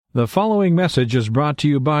The following message is brought to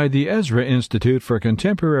you by the Ezra Institute for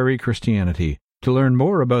Contemporary Christianity. To learn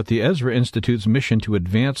more about the Ezra Institute's mission to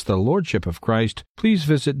advance the Lordship of Christ, please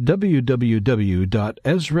visit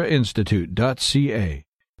www.ezrainstitute.ca.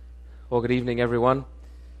 Well, good evening, everyone.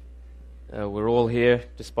 We're all here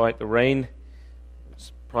despite the rain. I'm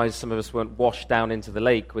surprised some of us weren't washed down into the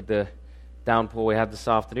lake with the downpour we had this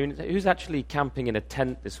afternoon. Who's actually camping in a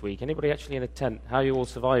tent this week? Anybody actually in a tent? How are you all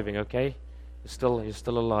surviving, okay? You're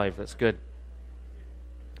still alive. That's good.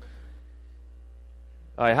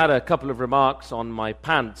 I had a couple of remarks on my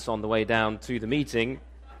pants on the way down to the meeting.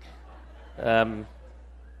 Thank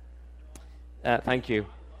you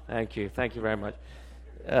very much.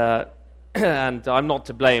 And I'm not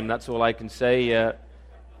to blame, that's all I can say.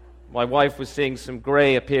 My wife was seeing some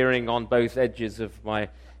grey appearing on both edges of my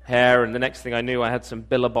hair, and the next thing I knew I had some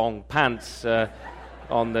Billabong pants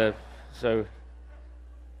on the... So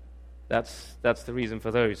that's the reason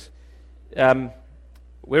for those.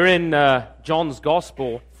 We're in John's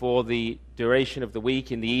Gospel for the duration of the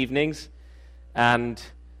week in the evenings, and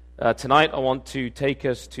tonight I want to take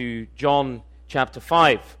us to John chapter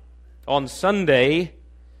 5. On Sunday,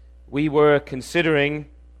 we were considering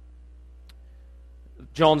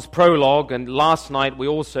John's prologue, and last night we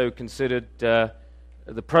also considered the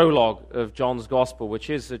prologue of John's Gospel, which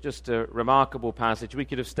is just a remarkable passage. We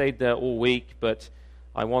could have stayed there all week, but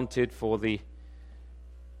I wanted, for the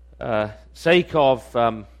sake of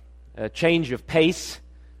a change of pace,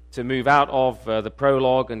 to move out of the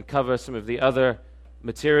prologue and cover some of the other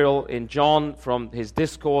material in John from his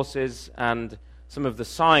discourses and some of the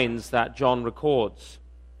signs that John records.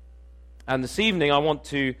 And this evening I want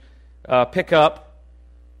to pick up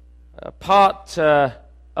part of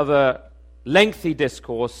a lengthy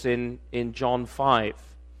discourse in John 5.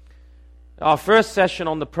 Our first session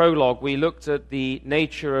on the prologue, we looked at the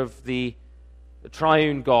nature of the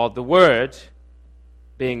triune God, the Word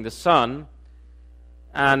being the Son,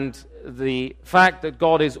 and the fact that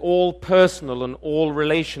God is all personal and all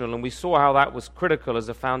relational, and we saw how that was critical as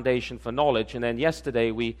a foundation for knowledge. And then yesterday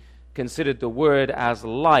we considered the Word as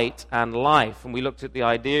light and life, and we looked at the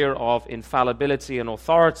idea of infallibility and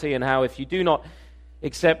authority, and how if you do not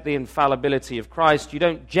accept the infallibility of Christ, you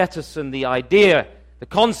don't jettison the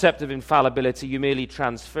concept of infallibility, you merely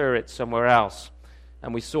transfer it somewhere else.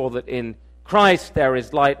 And we saw that in Christ there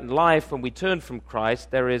is light and life. When we turn from Christ,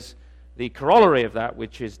 there is the corollary of that,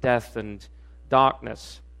 which is death and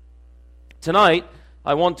darkness. Tonight,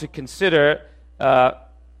 I want to consider a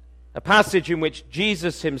passage in which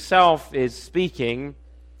Jesus himself is speaking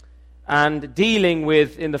and dealing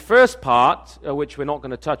with, in the first part, which we're not going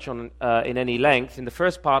to touch on in any length, in the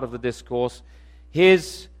first part of the discourse,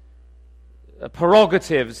 his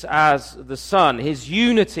prerogatives as the Son, his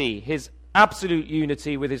unity, his absolute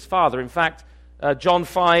unity with his Father. In fact, John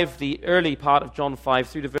 5, the early part of John 5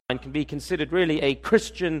 through to verse 9, can be considered really a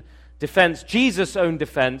Christian defense, Jesus' own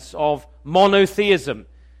defense of monotheism,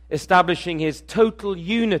 establishing his total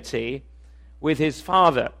unity with his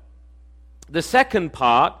Father. The second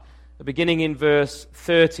part, beginning in verse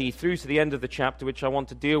 30 through to the end of the chapter, which I want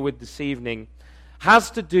to deal with this evening,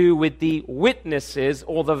 has to do with the witnesses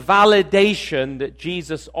or the validation that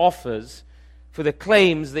Jesus offers for the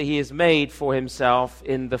claims that he has made for himself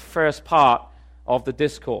in the first part of the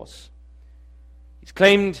discourse. He's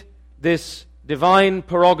claimed this divine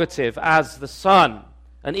prerogative as the Son,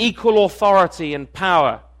 an equal authority and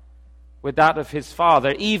power with that of his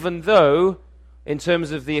Father, even though, in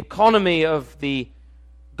terms of the economy of the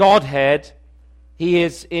Godhead, he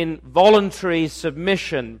is in voluntary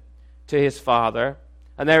submission to his Father,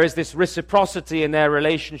 and there is this reciprocity in their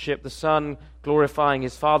relationship, the Son glorifying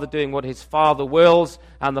his Father, doing what his Father wills,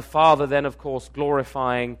 and the Father then, of course,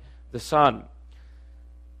 glorifying the Son.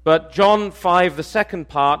 But John 5, the second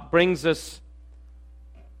part, brings us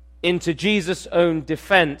into Jesus' own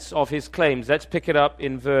defense of his claims. Let's pick it up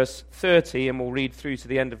in verse 30, and we'll read through to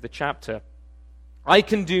the end of the chapter. I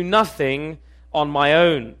can do nothing on my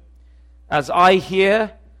own. As I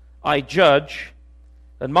hear, I judge,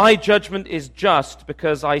 and my judgment is just,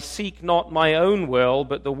 because I seek not my own will,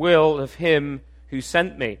 but the will of him who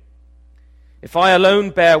sent me. If I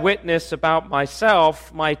alone bear witness about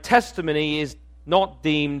myself, my testimony is not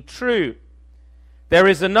deemed true. There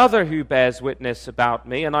is another who bears witness about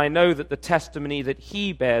me, and I know that the testimony that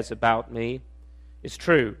he bears about me is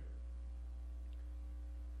true.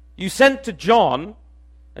 You sent to John,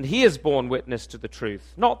 and he has borne witness to the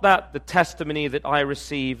truth. Not that the testimony that I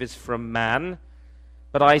receive is from man,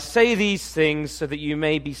 but I say these things so that you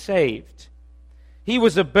may be saved. He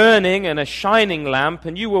was a burning and a shining lamp,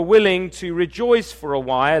 and you were willing to rejoice for a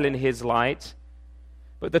while in his light.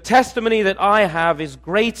 But the testimony that I have is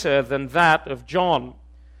greater than that of John.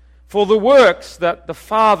 For the works that the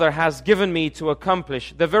Father has given me to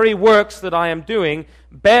accomplish, the very works that I am doing,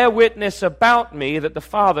 bear witness about me that the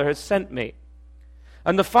Father has sent me.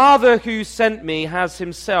 And the Father who sent me has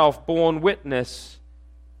himself borne witness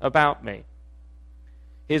about me.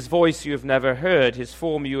 His voice you have never heard, his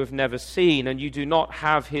form you have never seen, and you do not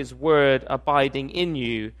have his word abiding in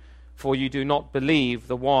you, for you do not believe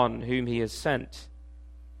the one whom he has sent.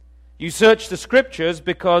 You search the Scriptures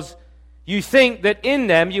because you think that in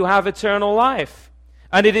them you have eternal life,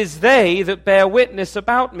 and it is they that bear witness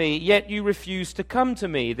about me, yet you refuse to come to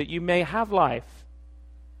me, that you may have life.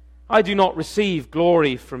 I do not receive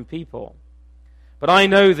glory from people, but I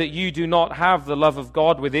know that you do not have the love of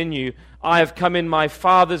God within you. I have come in my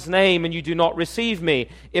Father's name, and you do not receive me.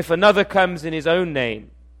 If another comes in his own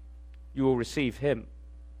name, you will receive him.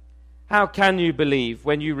 How can you believe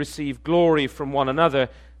when you receive glory from one another,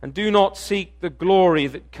 and do not seek the glory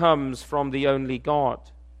that comes from the only God?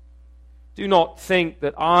 Do not think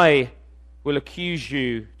that I will accuse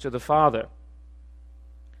you to the Father.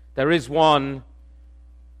 There is one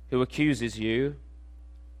who accuses you,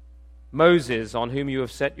 Moses, on whom you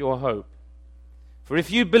have set your hope. For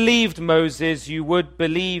if you believed Moses, you would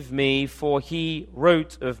believe me, for he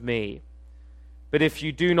wrote of me. But if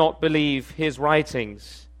you do not believe his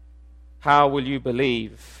writings, how will you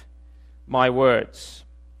believe my words?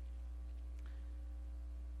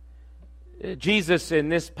 Jesus in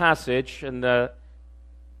this passage, and I'm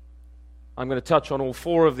going to touch on all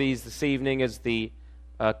four of these this evening as the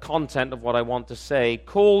content of what I want to say,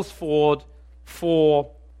 calls forward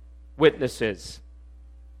four witnesses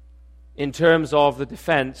in terms of the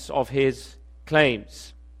defense of his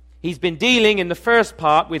claims. He's been dealing in the first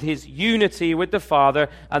part with his unity with the Father,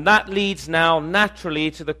 and that leads now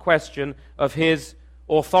naturally to the question of his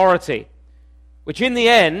authority, which in the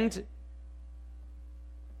end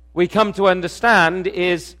we come to understand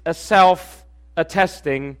is a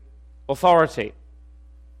self-attesting authority.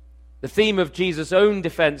 The theme of Jesus' own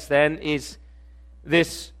defense then is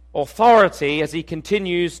this authority as he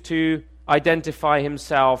continues to identify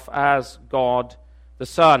himself as God the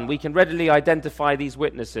Son. We can readily identify these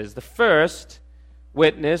witnesses. The first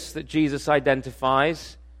witness that Jesus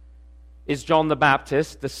identifies is John the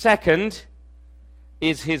Baptist. The second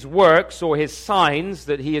is his works or his signs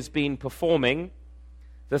that he has been performing.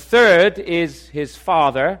 The third is his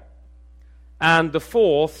Father. And the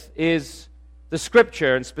fourth is the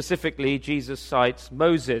Scripture, and specifically Jesus cites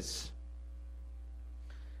Moses.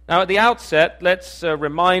 Now, at the outset, let's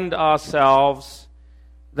remind ourselves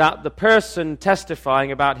that the person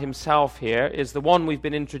testifying about himself here is the one we've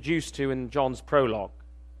been introduced to in John's prologue.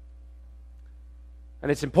 And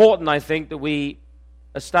it's important, I think, that we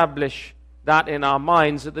establish that in our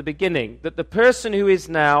minds at the beginning, that the person who is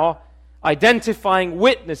now identifying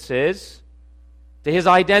witnesses to his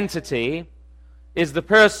identity is the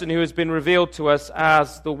person who has been revealed to us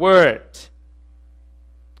as the Word.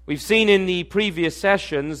 We've seen in the previous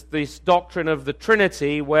sessions this doctrine of the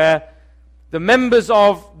Trinity, where the members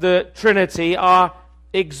of the Trinity are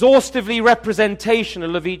exhaustively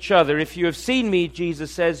representational of each other. If you have seen me,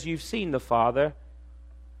 Jesus says, you've seen the Father,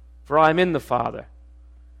 for I am in the Father,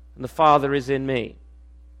 and the Father is in me.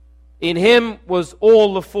 In him was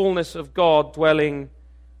all the fullness of God dwelling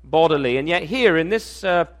bodily. And yet here in this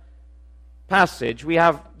passage, we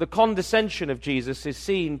have the condescension of Jesus is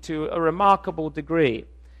seen to a remarkable degree,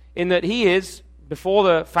 in that he is, before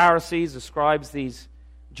the Pharisees, the scribes, these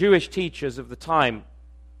Jewish teachers of the time,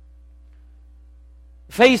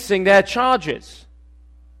 facing their charges,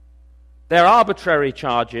 their arbitrary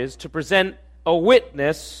charges, to present a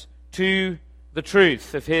witness to the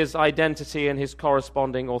truth of his identity and his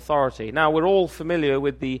corresponding authority. Now, we're all familiar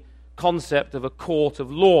with the concept of a court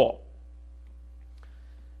of law.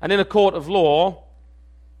 And in a court of law,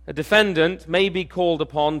 a defendant may be called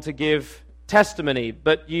upon to give testimony,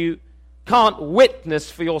 but you can't witness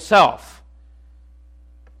for yourself.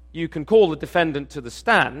 You can call the defendant to the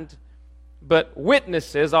stand, but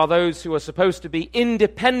witnesses are those who are supposed to be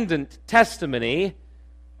independent testimony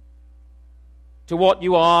to what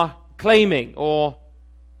you are claiming or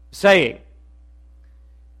saying.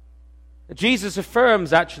 Jesus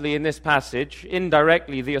affirms actually in this passage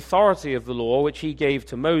indirectly the authority of the law which he gave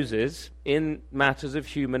to Moses in matters of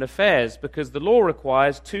human affairs, because the law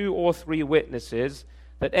requires 2 or 3 witnesses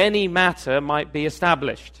that any matter might be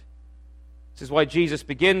established. This is why Jesus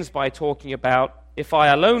begins by talking about, if I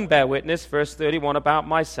alone bear witness, verse 31, about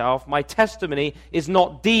myself, my testimony is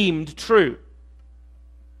not deemed true.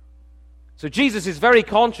 So Jesus is very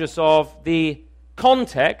conscious of the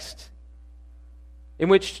context in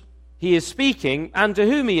which he is speaking and to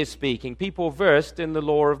whom he is speaking, people versed in the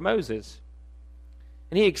law of Moses.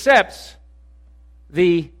 And he accepts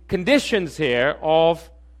the conditions here of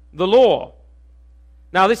the law.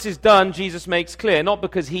 Now, this is done, Jesus makes clear, not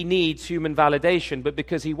because he needs human validation, but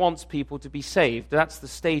because he wants people to be saved. That's the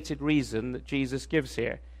stated reason that Jesus gives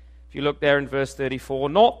here. If you look there in verse 34,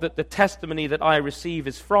 not that the testimony that I receive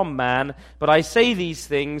is from man, but I say these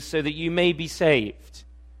things so that you may be saved.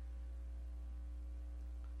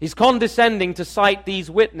 He's condescending to cite these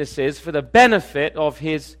witnesses for the benefit of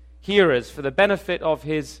his hearers, for the benefit of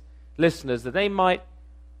his listeners, that they might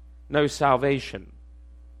know salvation.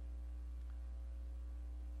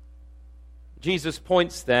 Jesus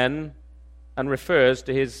points then and refers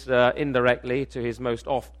to his, indirectly, to his most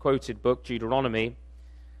oft-quoted book, Deuteronomy,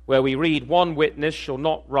 where we read, one witness shall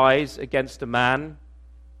not rise against a man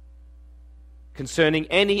concerning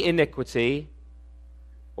any iniquity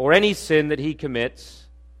or any sin that he commits.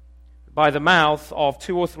 By the mouth of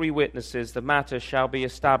 2 or 3 witnesses the matter shall be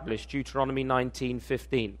established. Deuteronomy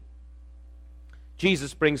 19:15.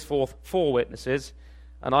 Jesus brings forth 4 witnesses,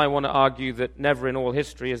 and I want to argue that never in all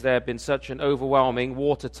history has there been such an overwhelming,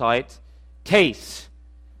 watertight case.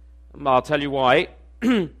 I'll tell you why.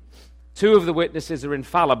 2 of the witnesses are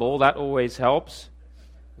infallible. That always helps.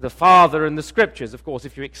 The Father and the Scriptures, of course,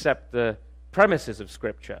 if you accept the premises of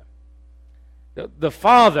Scripture. The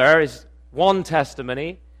Father is one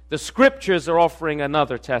testimony. The Scriptures are offering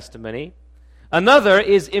another testimony. Another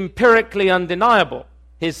is empirically undeniable,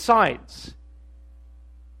 his signs.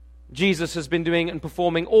 Jesus has been doing and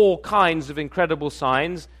performing all kinds of incredible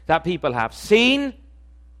signs that people have seen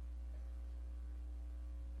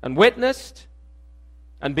and witnessed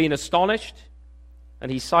and been astonished.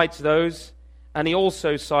 And he cites those. And he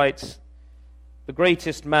also cites the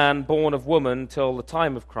greatest man born of woman till the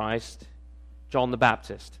time of Christ, John the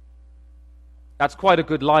Baptist. That's quite a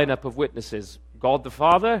good lineup of witnesses. God the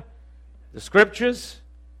Father, the Scriptures,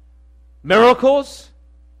 miracles,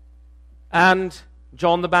 and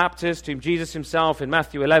John the Baptist, whom Jesus himself in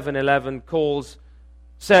Matthew 11:11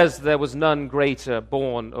 says there was none greater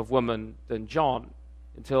born of woman than John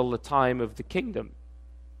until the time of the kingdom.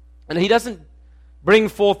 And he doesn't bring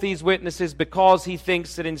forth these witnesses because he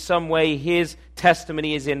thinks that in some way his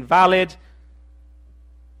testimony is invalid,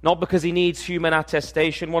 not because he needs human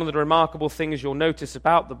attestation. One of the remarkable things you'll notice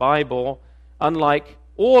about the Bible, unlike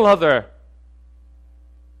all other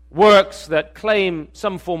works that claim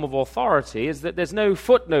some form of authority, is that there's no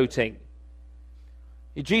footnoting.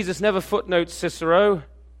 Jesus never footnotes Cicero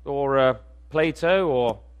or Plato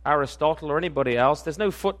or Aristotle or anybody else. There's no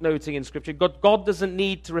footnoting in Scripture. God doesn't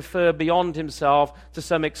need to refer beyond himself to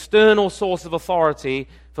some external source of authority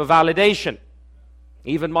for validation.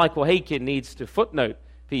 Even Michael Haykin needs to footnote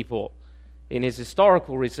people in his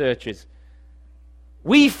historical researches.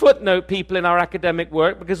 We footnote people in our academic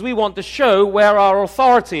work because we want to show where our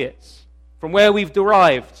authority is, from where we've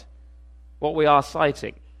derived what we are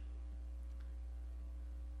citing.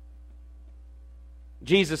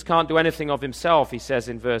 Jesus can't do anything of himself, he says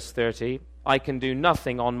in verse 30. I can do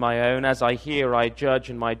nothing on my own. As I hear, I judge,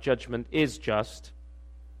 and my judgment is just.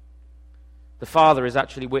 The Father is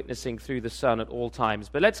actually witnessing through the Son at all times.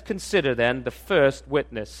 But let's consider then the first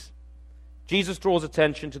witness. Jesus draws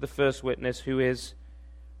attention to the first witness, who is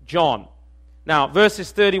John. Now,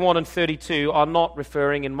 verses 31 and 32 are not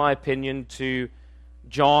referring, in my opinion, to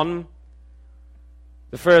John.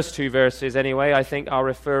 The first 2 verses, anyway, I think are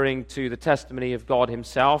referring to the testimony of God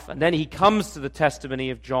himself. And then he comes to the testimony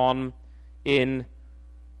of John in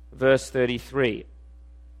verse 33.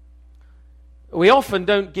 We often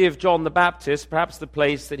don't give John the Baptist perhaps the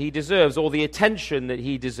place that he deserves or the attention that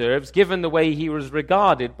he deserves, given the way he was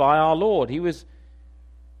regarded by our Lord. He was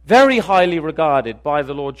very highly regarded by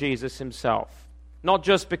the Lord Jesus himself, not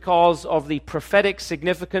just because of the prophetic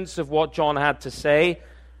significance of what John had to say,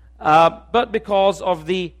 but because of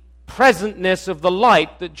the presentness of the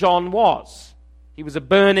light that John was. He was a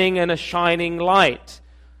burning and a shining light.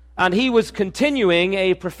 And he was continuing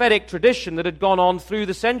a prophetic tradition that had gone on through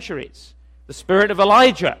the centuries. The spirit of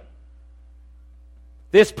Elijah.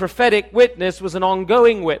 This prophetic witness was an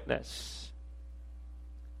ongoing witness.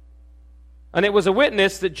 And it was a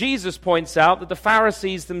witness that Jesus points out that the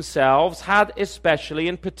Pharisees themselves had especially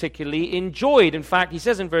and particularly enjoyed. In fact, he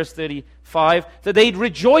says in verse 35 that they'd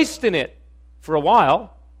rejoiced in it for a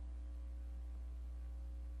while.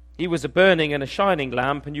 He was a burning and a shining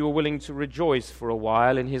lamp, and you were willing to rejoice for a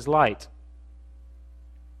while in his light.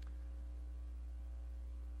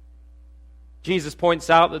 Jesus points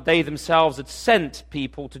out that they themselves had sent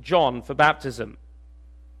people to John for baptism.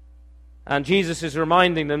 And Jesus is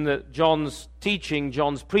reminding them that John's teaching,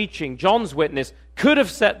 John's preaching, John's witness could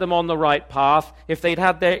have set them on the right path if they'd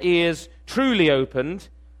had their ears truly opened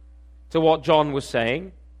to what John was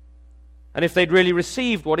saying, and if they'd really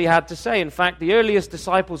received what he had to say. In fact, the earliest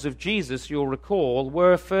disciples of Jesus, you'll recall,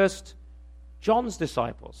 were first John's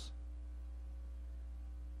disciples.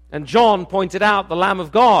 And John pointed out the Lamb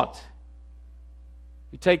of God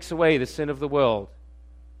who takes away the sin of the world.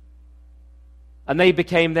 And they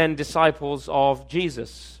became then disciples of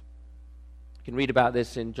Jesus. You can read about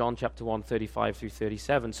this in John chapter 1, 35 through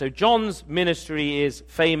 37. So John's ministry is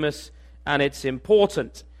famous and it's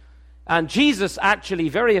important. And Jesus actually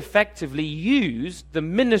very effectively used the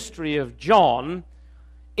ministry of John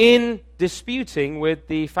in disputing with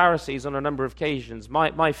the Pharisees on a number of occasions.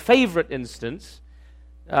 My favorite instance,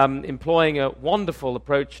 employing a wonderful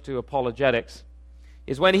approach to apologetics,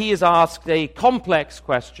 is when he is asked a complex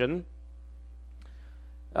question.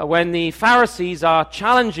 When the Pharisees are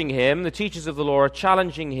challenging him, the teachers of the law are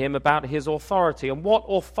challenging him about his authority and what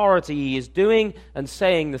authority he is doing and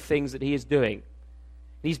saying the things that he is doing.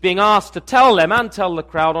 He's being asked to tell them and tell the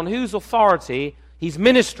crowd on whose authority he's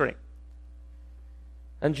ministering.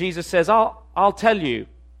 And Jesus says, I'll tell you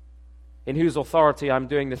in whose authority I'm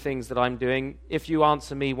doing the things that I'm doing if you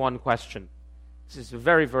answer me one question. This is a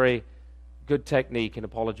very, very good technique in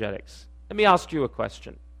apologetics. Let me ask you a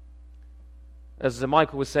question. As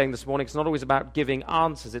Michael was saying this morning, it's not always about giving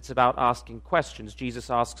answers, it's about asking questions. Jesus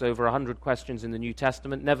asks over 100 questions in the New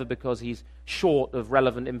Testament, never because he's short of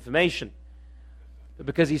relevant information, but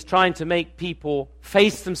because he's trying to make people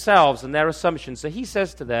face themselves and their assumptions. So he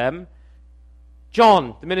says to them,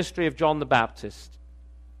 John, the ministry of John the Baptist,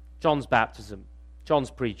 John's baptism, John's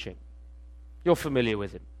preaching, you're familiar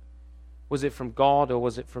with him. Was it from God or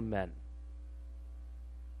was it from men?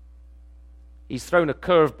 He's thrown a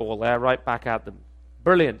curveball there right back at them.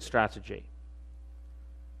 Brilliant strategy.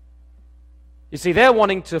 You see, they're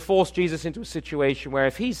wanting to force Jesus into a situation where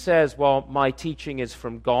if he says, well, my teaching is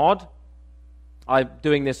from God, I'm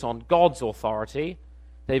doing this on God's authority,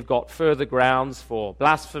 they've got further grounds for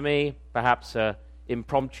blasphemy, perhaps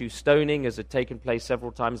impromptu stoning as had taken place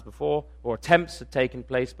several times before, or attempts had taken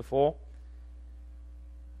place before.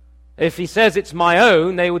 If he says it's my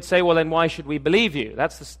own, they would say, well, then why should we believe you?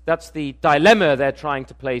 That's the dilemma they're trying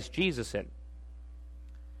to place Jesus in.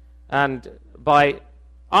 And by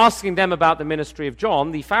asking them about the ministry of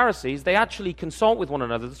John, the Pharisees, they actually consult with one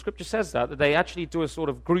another. The scripture says that they actually do a sort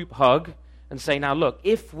of group hug and say, now look,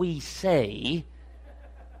 if we say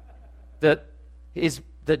that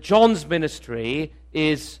John's ministry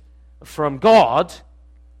is from God,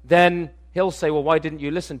 then he'll say, well, why didn't you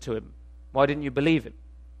listen to him? Why didn't you believe him?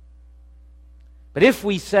 But if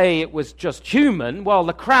we say it was just human, well,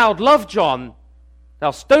 the crowd love John.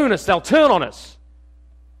 They'll stone us. They'll turn on us.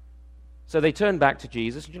 So they turned back to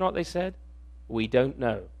Jesus. Do you know what they said? We don't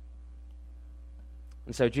know.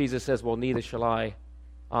 And so Jesus says, well, neither shall I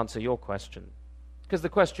answer your question. Because the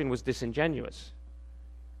question was disingenuous.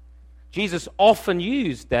 Jesus often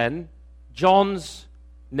used then John's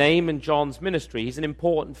name and John's ministry. He's an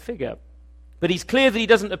important figure. But he's clear that he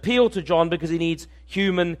doesn't appeal to John because he needs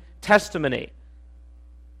human testimony.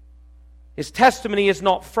 His testimony is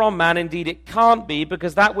not from man. Indeed, it can't be,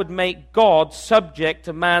 because that would make God subject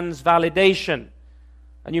to man's validation.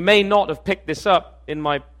 And you may not have picked this up in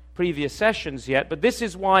my previous sessions yet, but this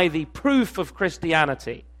is why the proof of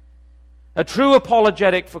Christianity, a true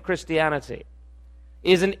apologetic for Christianity,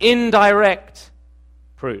 is an indirect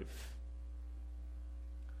proof.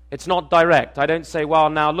 It's not direct. I don't say, well,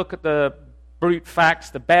 now look at the brute facts,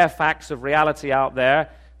 the bare facts of reality out there.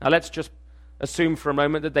 Now let's just assume for a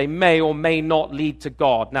moment that they may or may not lead to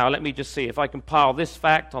God. Now let me just see if I can pile this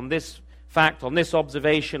fact, on this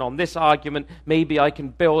observation, on this argument, maybe I can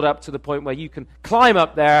build up to the point where you can climb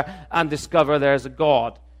up there and discover there's a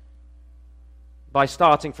God by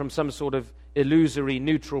starting from some sort of illusory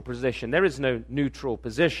neutral position. There is no neutral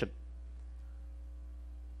position.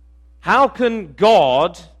 How can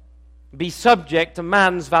God be subject to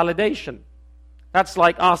man's validation? That's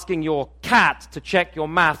like asking your cat to check your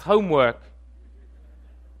math homework.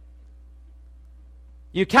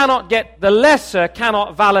 You cannot get the lesser,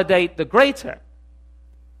 cannot validate the greater.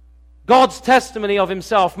 God's testimony of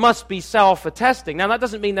himself must be self-attesting. Now, that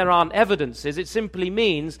doesn't mean there aren't evidences. It simply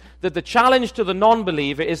means that the challenge to the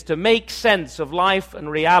non-believer is to make sense of life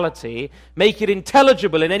and reality, make it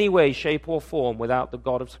intelligible in any way, shape, or form without the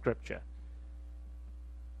God of Scripture.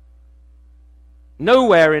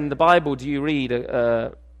 Nowhere in the Bible do you read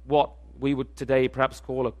what we would today perhaps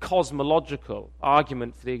call a cosmological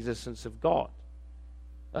argument for the existence of God.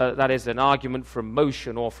 That is, an argument from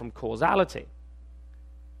motion or from causality.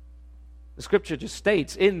 The Scripture just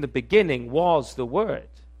states, in the beginning was the Word.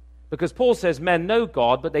 Because Paul says men know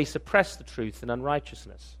God, but they suppress the truth in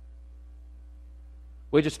unrighteousness.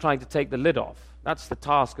 We're just trying to take the lid off. That's the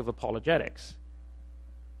task of apologetics.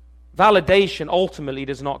 Validation ultimately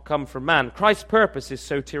does not come from man. Christ's purpose is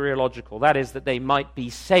soteriological. That is, that they might be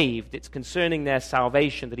saved. It's concerning their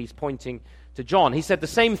salvation that he's pointing to John. He said the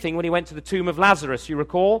same thing when he went to the tomb of Lazarus. You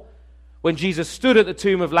recall? When Jesus stood at the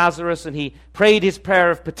tomb of Lazarus and he prayed his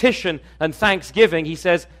prayer of petition and thanksgiving, he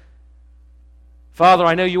says, Father,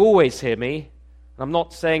 I know you always hear me. I'm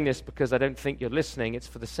not saying this because I don't think you're listening. It's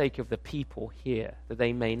for the sake of the people here, that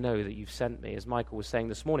they may know that you've sent me. As Michael was saying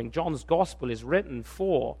this morning, John's gospel is written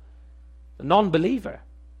for the non-believer,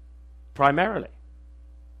 primarily.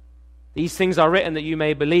 These things are written that you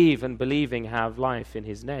may believe, and believing have life in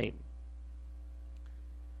his name.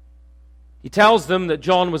 He tells them that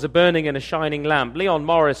John was a burning and a shining lamp. Leon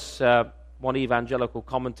Morris, one evangelical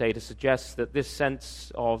commentator, suggests that this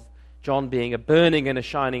sense of John being a burning and a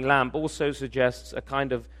shining lamp also suggests a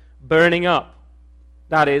kind of burning up.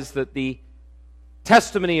 That is, that the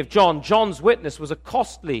testimony of John, John's witness, was a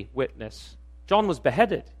costly witness. John was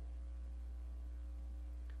beheaded.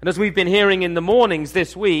 And as we've been hearing in the mornings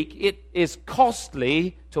this week, it is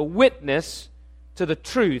costly to witness to the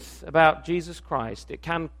truth about Jesus Christ. It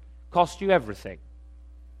can cost you everything.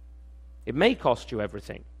 It may cost you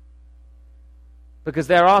everything. Because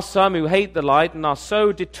there are some who hate the light and are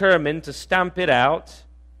so determined to stamp it out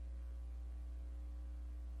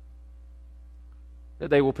that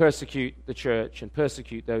they will persecute the church and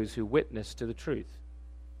persecute those who witness to the truth.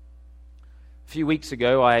 A few weeks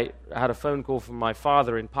ago, I had a phone call from my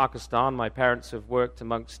father in Pakistan. My parents have worked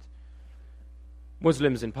amongst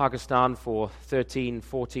Muslims in Pakistan for 13,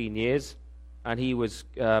 14 years. And he was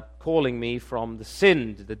calling me from the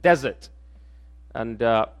Sindh, the desert. And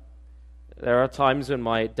there are times when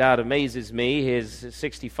my dad amazes me. He's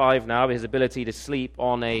 65 now, his ability to sleep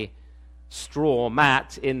on a straw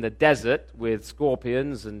mat in the desert with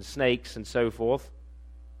scorpions and snakes and so forth.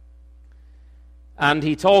 And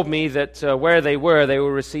he told me that where they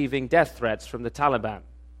were receiving death threats from the Taliban.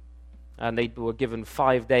 And they were given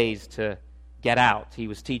 5 days to get out. He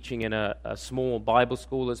was teaching in a small Bible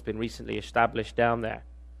school that's been recently established down there.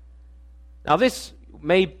 Now this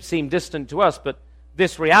may seem distant to us, but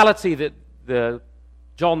this reality that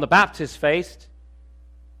John the Baptist faced,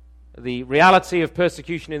 the reality of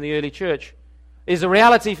persecution in the early church, is a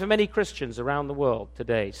reality for many Christians around the world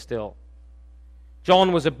today still.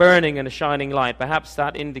 John was a burning and a shining light. Perhaps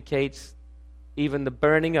that indicates even the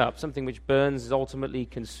burning up. Something which burns is ultimately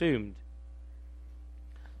consumed.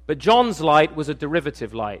 But John's light was a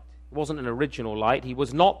derivative light. It wasn't an original light. He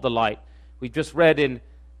was not the light. We just read in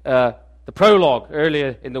the prologue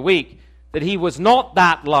earlier in the week that he was not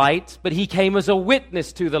that light, but he came as a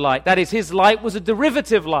witness to the light. That is, his light was a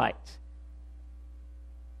derivative light.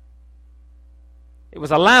 It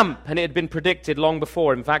was a lamp, and it had been predicted long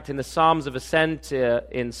before. In fact, in the Psalms of Ascent,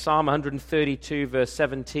 in Psalm 132, verse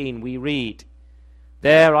 17, we read,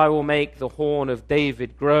 "There I will make the horn of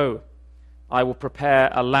David grow. I will prepare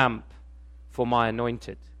a lamp for my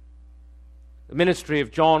anointed." The ministry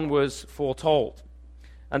of John was foretold.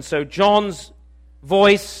 And so John's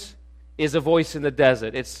voice is a voice in the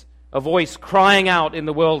desert. It's a voice crying out in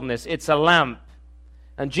the wilderness. It's a lamp.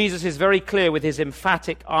 And Jesus is very clear with his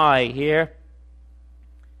emphatic eye here.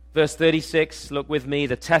 Verse 36, look with me,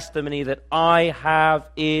 "The testimony that I have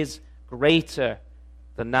is greater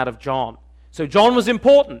than that of John." So John was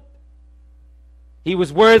important. He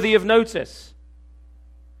was worthy of notice.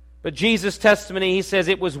 But Jesus' testimony, he says,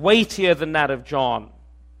 it was weightier than that of John.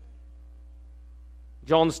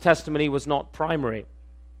 John's testimony was not primary.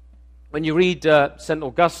 When you read St.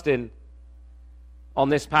 Augustine on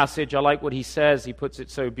this passage, I like what he says. He puts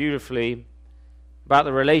it so beautifully about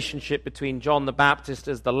the relationship between John the Baptist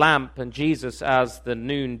as the lamp and Jesus as the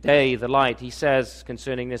noonday, the light. He says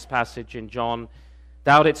concerning this passage in John,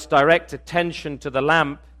 "Thou didst direct attention to the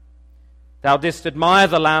lamp. Thou didst admire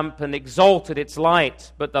the lamp and exalted its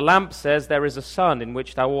light. But the lamp says, there is a sun in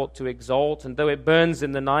which thou ought to exalt, and though it burns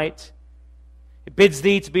in the night, it bids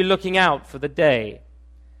thee to be looking out for the day,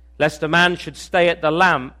 lest a man should stay at the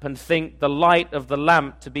lamp and think the light of the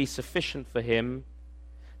lamp to be sufficient for him.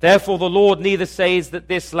 Therefore the Lord neither says that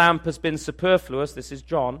this lamp has been superfluous," this is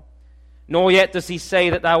John, "nor yet does he say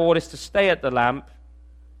that thou oughtest to stay at the lamp.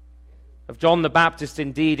 Of John the Baptist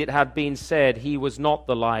indeed it had been said, he was not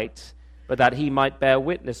the light, but that he might bear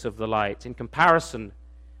witness of the light. In comparison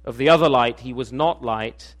of the other light, he was not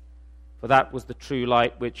light, for that was the true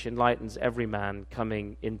light which enlightens every man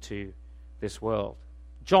coming into this world."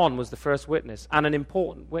 John was the first witness, and an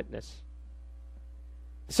important witness.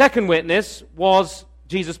 The second witness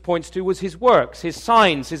Jesus points to was his works, his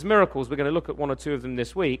signs, his miracles. We're going to look at one or two of them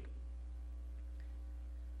this week.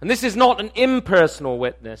 And this is not an impersonal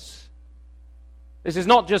witness. This is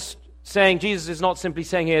not just saying, Jesus is not simply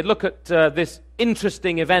saying here, look at this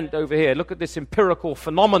interesting event over here. Look at this empirical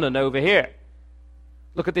phenomenon over here.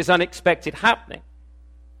 Look at this unexpected happening.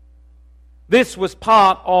 This was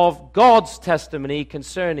part of God's testimony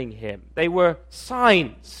concerning him. They were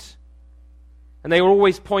signs. And they were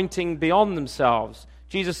always pointing beyond themselves.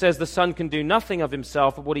 Jesus says the Son can do nothing of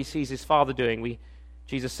himself but what he sees his Father doing.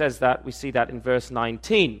 Jesus says that. We see that in verse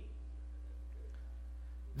 19.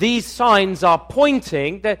 These signs are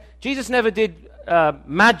pointing that Jesus never did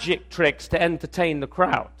magic tricks to entertain the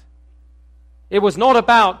crowd. It was not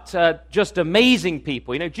about just amazing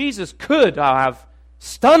people. You know, Jesus could have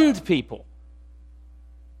stunned people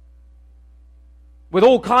with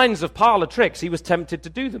all kinds of parlor tricks. He was tempted to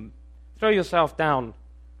do them. Throw yourself down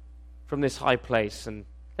from this high place and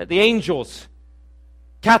let the angels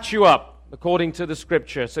catch you up according to the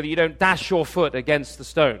scripture so that you don't dash your foot against the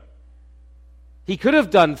stone. He could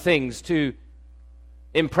have done things to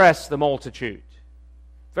impress the multitude.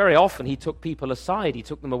 Very often he took people aside, he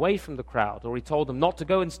took them away from the crowd, or he told them not to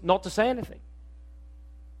go and not to say anything.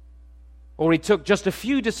 Or he took just a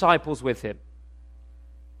few disciples with him.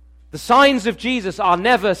 The signs of Jesus are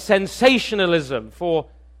never sensationalism for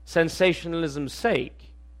sensationalism's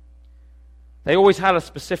sake. They always had a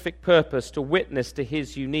specific purpose to witness to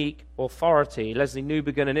his unique authority. Leslie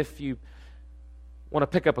Newbigin, and if you want to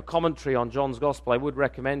pick up a commentary on John's Gospel, I would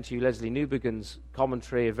recommend to you Leslie Newbigin's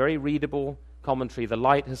commentary, a very readable commentary, The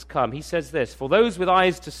Light Has Come. He says this, "For those with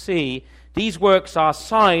eyes to see, these works are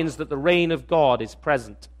signs that the reign of God is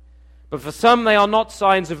present. But for some they are not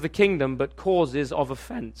signs of the kingdom, but causes of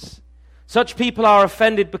offense. Such people are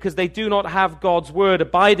offended because they do not have God's word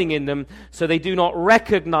abiding in them, so they do not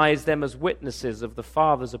recognize them as witnesses of the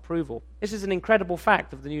Father's approval." This is an incredible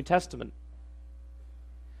fact of the New Testament.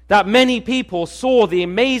 That many people saw the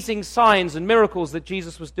amazing signs and miracles that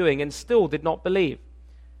Jesus was doing and still did not believe.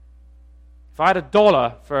 If I had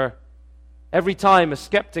 $1 for every time a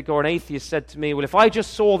skeptic or an atheist said to me, well, if I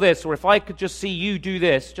just saw this, or if I could just see you do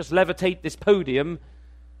this, just levitate this podium,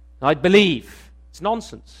 I'd believe. It's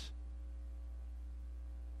nonsense.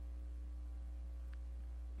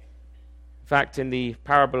 In fact, in the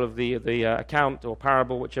parable of the account, or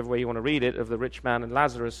parable, whichever way you want to read it, of the rich man and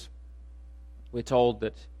Lazarus, we're told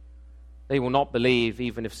that they will not believe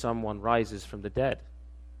even if someone rises from the dead.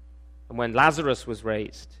 And when Lazarus was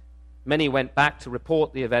raised, many went back to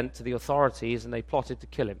report the event to the authorities, and they plotted to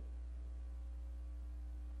kill him.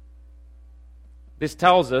 This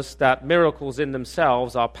tells us that miracles in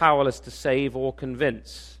themselves are powerless to save or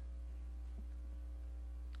convince.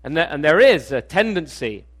 And there is a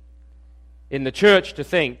tendency in the church to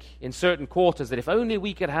think, in certain quarters, that if only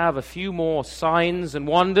we could have a few more signs and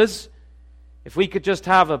wonders, if we could just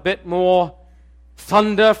have a bit more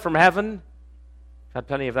thunder from heaven, I've had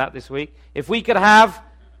plenty of that this week, if we could have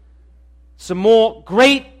some more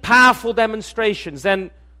great, powerful demonstrations,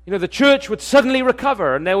 then the church would suddenly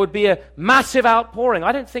recover and there would be a massive outpouring.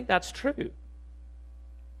 I don't think that's true.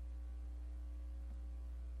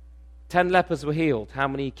 10 lepers were healed. How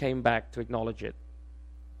many came back to acknowledge it?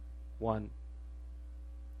 1.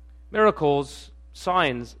 Miracles,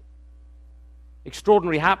 signs,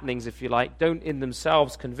 extraordinary happenings, if you like, don't in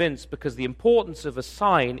themselves convince, because the importance of a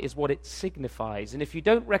sign is what it signifies. And if you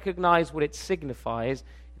don't recognize what it signifies,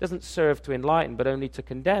 it doesn't serve to enlighten, but only to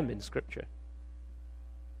condemn in Scripture.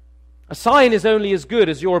 A sign is only as good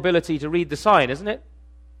as your ability to read the sign, isn't it?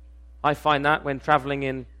 I find that when traveling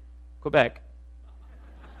in Quebec.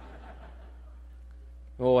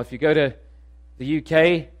 Or if you go to the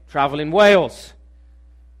UK, travel in Wales.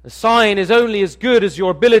 The sign is only as good as your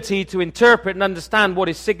ability to interpret and understand what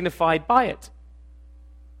is signified by it.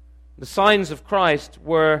 The signs of Christ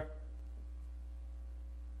were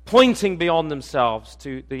pointing beyond themselves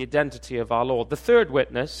to the identity of our Lord. The third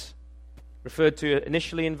witness, referred to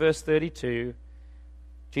initially in verse 32,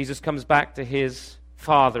 Jesus comes back to his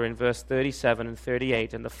Father in verse 37 and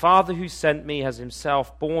 38. "And the Father who sent me has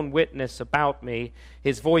himself borne witness about me.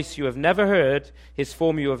 His voice you have never heard, his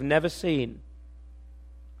form you have never seen.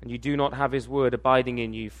 And you do not have his word abiding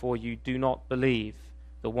in you, for you do not believe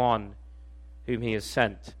the one whom he has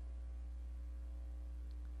sent."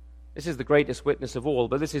 This is the greatest witness of all,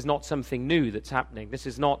 but this is not something new that's happening. This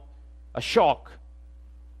is not a shock.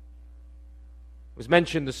 It was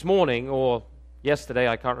mentioned this morning, or yesterday,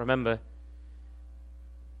 I can't remember,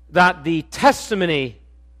 that the testimony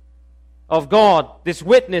of God, this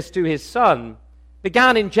witness to his Son,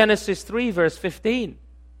 began in Genesis 3, verse 15.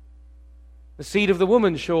 The seed of the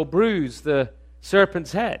woman shall bruise the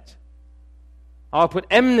serpent's head. I'll put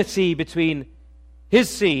enmity between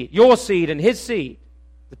his seed, your seed, and his seed.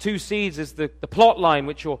 The two seeds is the plot line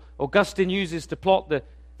which Augustine uses to plot the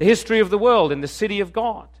history of the world in the city of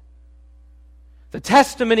God. The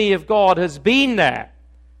testimony of God has been there,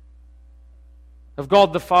 of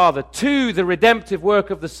God the Father, to the redemptive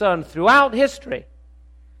work of the Son throughout history.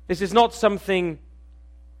 This is not something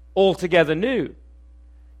altogether new.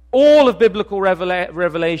 All of biblical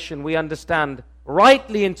revelation, we understand,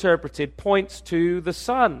 rightly interpreted, points to the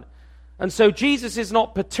Son. And so Jesus is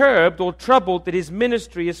not perturbed or troubled that his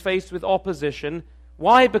ministry is faced with opposition.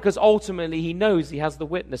 Why? Because ultimately he knows he has the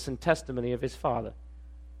witness and testimony of his Father.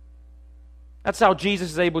 That's how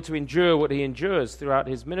Jesus is able to endure what he endures throughout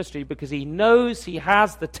his ministry, because he knows he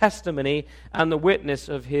has the testimony and the witness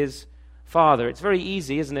of his Father. It's very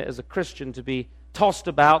easy, isn't it, as a Christian, to be tossed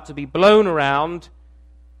about, to be blown around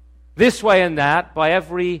this way and that by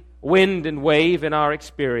every wind and wave in our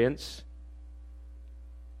experience.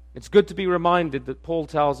 It's good to be reminded that Paul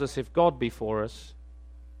tells us, if God be for us,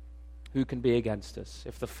 who can be against us?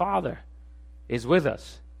 If the Father is with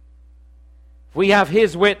us, if we have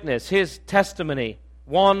his witness, his testimony,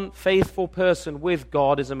 one faithful person with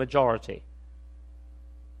God is a majority.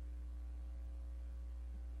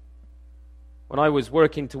 When I was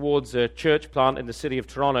working towards a church plant in the city of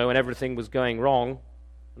Toronto and everything was going wrong,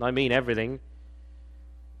 and I mean everything, I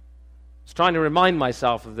was trying to remind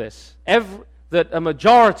myself of this, that a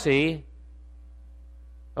majority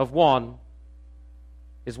of one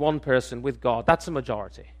is one person with God. That's a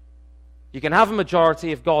majority. You can have a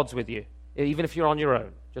majority if God's with you, even if you're on your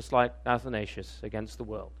own, just like Athanasius against the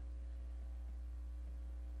world.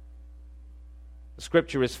 The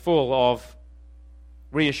Scripture is full of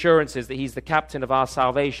reassurances that he's the captain of our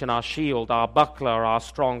salvation, our shield, our buckler, our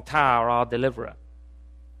strong tower, our deliverer.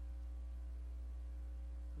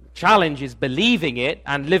 The challenge is believing it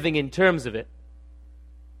and living in terms of it.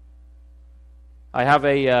 I have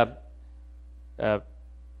a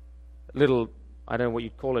little, I don't know what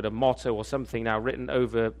you'd call it, a motto or something now written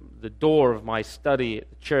over the door of my study at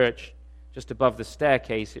the church, just above the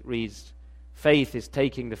staircase. It reads, "Faith is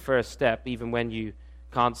taking the first step even when you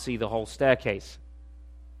can't see the whole staircase."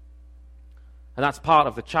 And that's part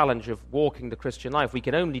of the challenge of walking the Christian life. We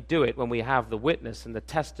can only do it when we have the witness and the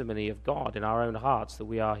testimony of God in our own hearts that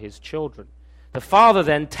we are his children. The Father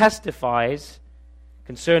then testifies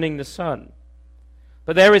concerning the Son.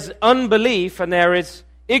 But there is unbelief and there is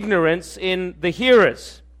ignorance in the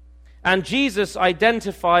hearers. And Jesus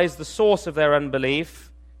identifies the source of their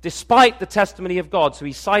unbelief despite the testimony of God. So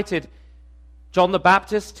he cited John the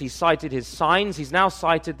Baptist, he cited his signs, he's now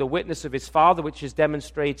cited the witness of his Father, which is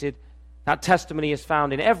demonstrated. That testimony is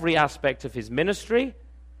found in every aspect of his ministry.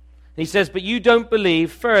 He says, but you don't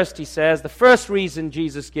believe. First, he says, the first reason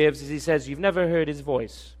Jesus gives is he says, you've never heard his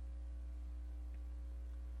voice.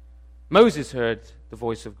 Moses heard the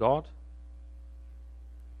voice of God.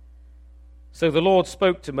 So the Lord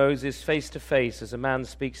spoke to Moses face to face as a man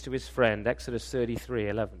speaks to his friend, Exodus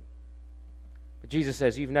 33:11. But Jesus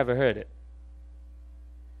says, you've never heard it.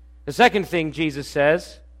 The second thing Jesus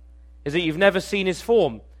says is that you've never seen his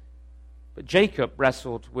form. But Jacob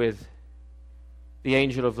wrestled with the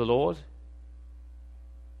angel of the Lord.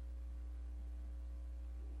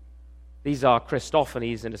 These are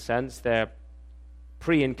Christophanies in a sense. They're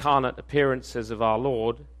pre-incarnate appearances of our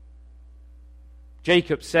Lord.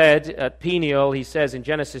 Jacob said at Peniel, he says in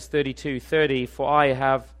Genesis 32:30, for I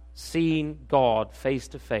have seen God face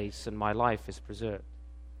to face, and my life is preserved.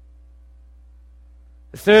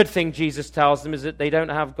 The third thing Jesus tells them is that they don't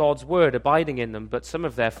have God's word abiding in them, but some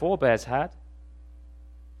of their forebears had.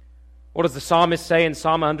 What does the psalmist say in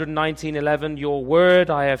Psalm 119:11? Your word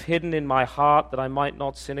I have hidden in my heart that I might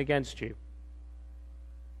not sin against you.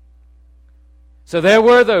 So there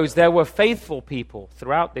were faithful people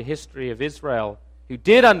throughout the history of Israel who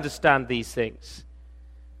did understand these things.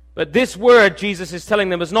 But this word, Jesus is telling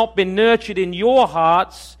them, has not been nurtured in your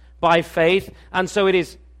hearts by faith, and so it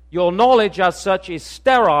is, your knowledge as such is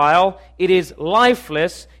sterile, it is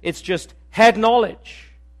lifeless, it's just head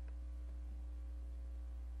knowledge.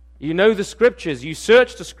 You know the Scriptures, you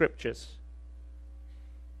search the Scriptures,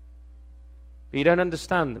 but you don't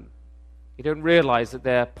understand them. You don't realize that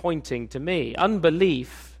they're pointing to me.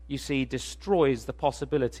 Unbelief, you see, destroys the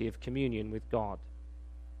possibility of communion with God.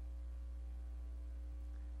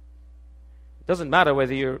 It doesn't matter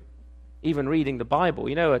whether you're even reading the Bible.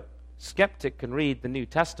 You know, a skeptic can read the New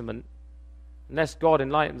Testament unless God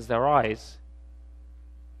enlightens their eyes.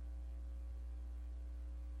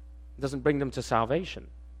 It doesn't bring them to salvation.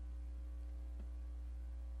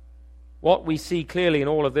 what we see clearly in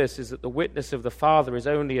all of this is that the witness of the Father is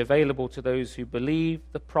only available to those who believe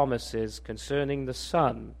the promises concerning the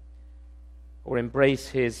Son or embrace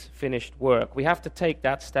his finished work. We have to take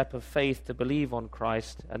that step of faith to believe on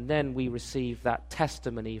Christ, and then we receive that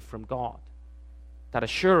testimony from God, that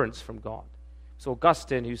assurance from God. It's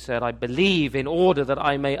Augustine who said, I believe in order that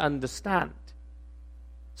I may understand.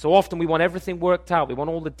 So often we want everything worked out. We want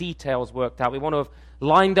all the details worked out. We want to have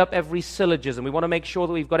lined up every syllogism. We want to make sure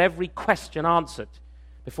that we've got every question answered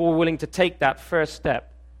before we're willing to take that first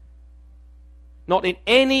step. Not in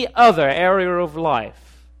any other area of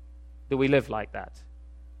life do we live like that.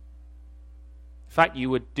 In fact, you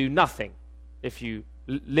would do nothing if you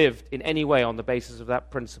lived in any way on the basis of that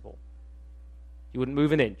principle. You wouldn't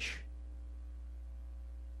move an inch.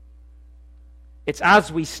 It's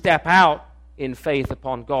as we step out in faith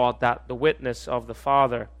upon God that the witness of the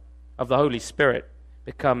Father, of the Holy Spirit,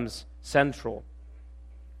 becomes central.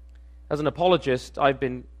 As an apologist, I've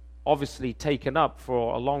been obviously taken up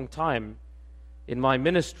for a long time in my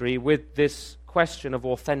ministry with this question of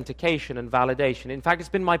authentication and validation. In fact, it's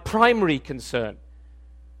been my primary concern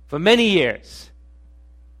for many years.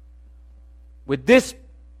 With this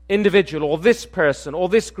individual or this person or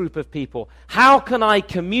this group of people, how can I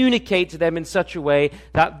communicate to them in such a way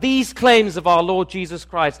that these claims of our Lord Jesus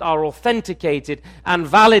Christ are authenticated and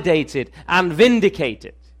validated and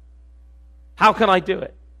vindicated? How can I do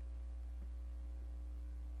it?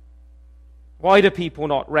 Why do people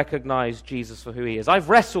not recognize Jesus for who he is? I've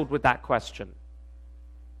wrestled with that question.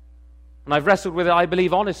 And I've wrestled with it, I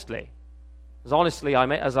believe, honestly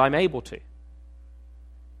as I'm able to.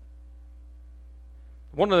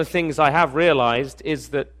 One of the things I have realized is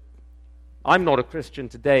that I'm not a Christian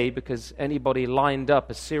today because anybody lined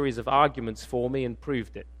up a series of arguments for me and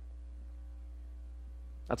proved it.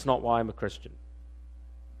 That's not why I'm a Christian.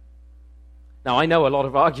 Now, I know a lot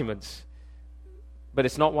of arguments, but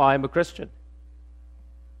it's not why I'm a Christian.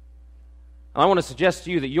 And I want to suggest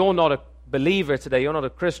to you that you're not a believer today, you're not a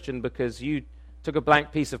Christian because you took a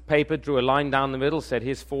blank piece of paper, drew a line down the middle, said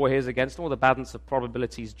here's for, here's against, all the balance of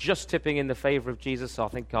probabilities just tipping in the favor of Jesus, so I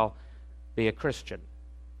think I'll be a Christian.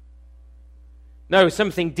 No,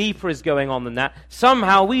 something deeper is going on than that.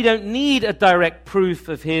 Somehow we don't need a direct proof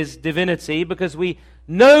of his divinity because we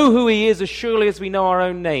know who he is as surely as we know our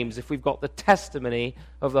own names if we've got the testimony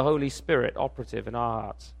of the Holy Spirit operative in our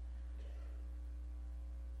hearts.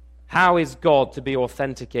 How is God to be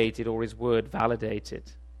authenticated or his word validated?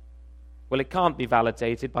 Well, it can't be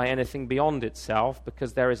validated by anything beyond itself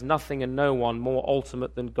because there is nothing and no one more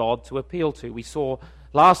ultimate than God to appeal to. We saw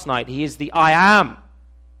last night he is the I am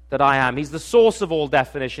that I am. He's the source of all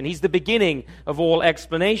definition. He's the beginning of all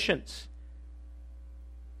explanations.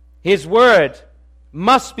 His word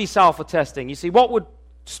must be self-attesting. You see, what would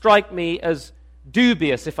strike me as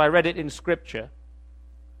dubious if I read it in Scripture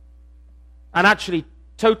and actually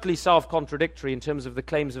totally self-contradictory in terms of the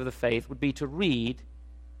claims of the faith would be to read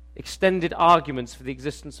extended arguments for the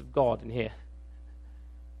existence of God in here.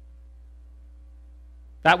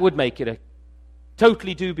 That would make it a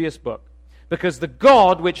totally dubious book, because the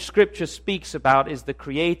God which Scripture speaks about is the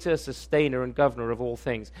creator, sustainer, and governor of all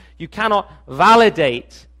things. You cannot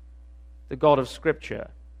validate the God of Scripture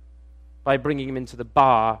by bringing him into the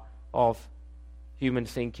bar of human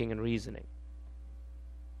thinking and reasoning.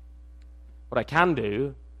 What I can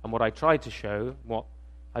do, and what I try to show, what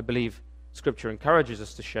I believe Scripture encourages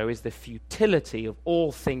us to show, is the futility of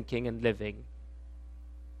all thinking and living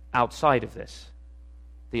outside of this.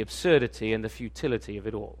 The absurdity and the futility of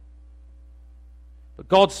it all. But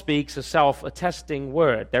God speaks a self-attesting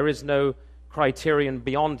word. There is no criterion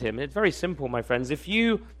beyond him. It's very simple, my friends. If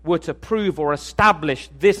you were to prove or establish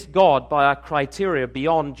this God by a criteria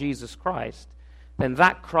beyond Jesus Christ, then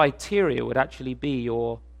that criteria would actually be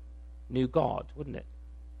your new God, wouldn't it?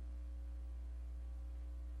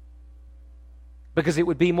 Because it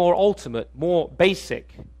would be more ultimate, more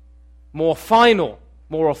basic, more final,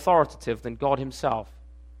 more authoritative than God himself.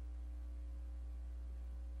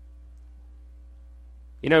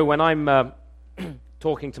 You know, when I'm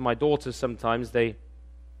talking to my daughters sometimes, they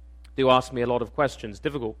do ask me a lot of questions,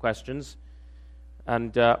 difficult questions.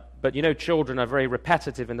 But you know, children are very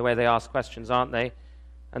repetitive in the way they ask questions, aren't they?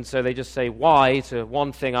 And so they just say why to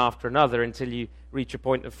one thing after another until you reach a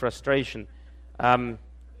point of frustration.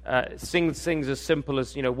 Things as simple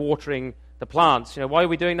as, watering the plants. Why are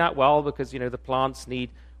we doing that? Well, because, the plants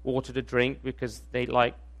need water to drink because they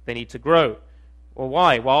need to grow. Well,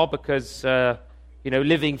 why? Well, because,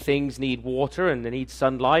 living things need water and they need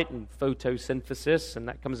sunlight and photosynthesis, and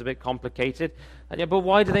that comes a bit complicated. But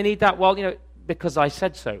why do they need that? Well, because I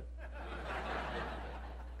said so.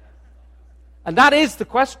 And that is the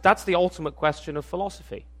question. That's the ultimate question of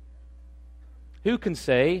philosophy. Who can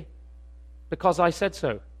say, because I said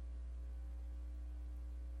so?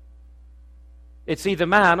 It's either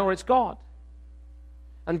man or it's God.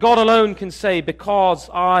 And God alone can say, because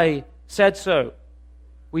I said so.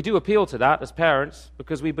 We do appeal to that as parents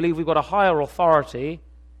because we believe we've got a higher authority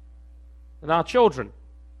than our children.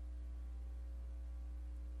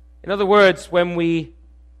 In other words, when we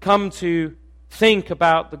come to think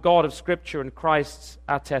about the God of Scripture and Christ's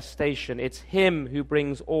attestation, it's Him who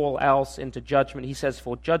brings all else into judgment. He says,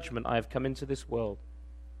 for judgment I have come into this world.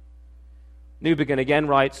 Newbigin again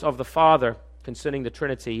writes of the Father concerning the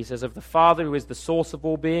Trinity. He says, of the Father who is the source of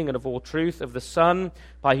all being and of all truth, of the Son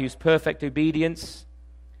by whose perfect obedience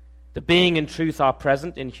the being and truth are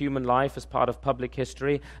present in human life as part of public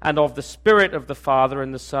history, and of the Spirit of the Father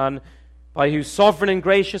and the Son, by whose sovereign and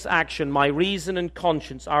gracious action my reason and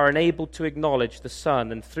conscience are enabled to acknowledge the Son,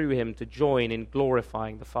 and through Him to join in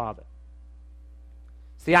glorifying the Father.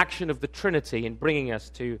 It's the action of the Trinity in bringing us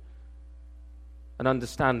to an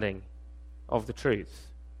understanding of the truth.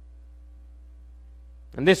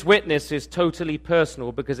 And this witness is totally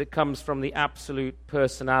personal because it comes from the absolute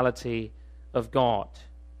personality of God.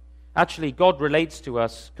 Actually, God relates to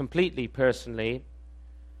us completely personally.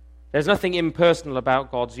 There's nothing impersonal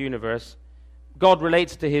about God's universe. God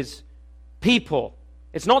relates to His people.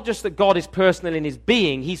 It's not just that God is personal in His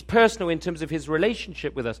being. He's personal in terms of His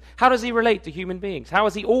relationship with us. How does He relate to human beings? How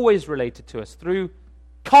has He always related to us? Through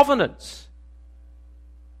covenants,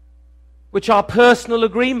 which are personal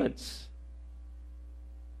agreements.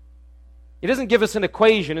 He doesn't give us an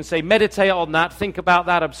equation and say, meditate on that, think about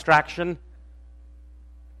that abstraction.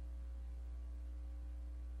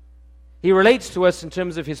 He relates to us in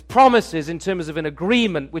terms of His promises, in terms of an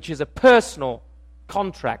agreement, which is a personal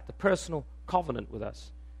contract, a personal covenant with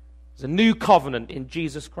us. It's a new covenant in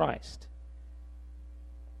Jesus Christ.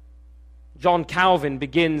 John Calvin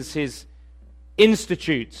begins his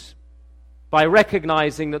Institutes by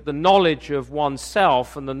recognizing that the knowledge of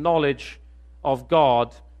oneself and the knowledge of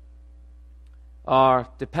God are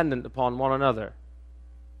dependent upon one another.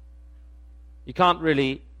 You can't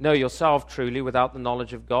really know yourself truly without the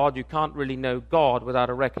knowledge of God. You can't really know God without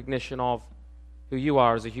a recognition of who you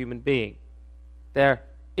are as a human being. They're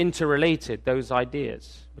interrelated, those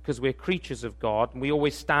ideas, because we're creatures of God, and we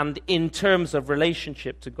always stand in terms of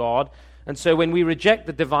relationship to God. And so when we reject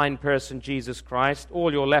the divine person, Jesus Christ,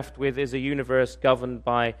 all you're left with is a universe governed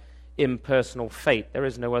by impersonal fate. There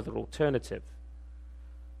is no other alternative.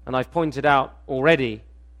 And I've pointed out already,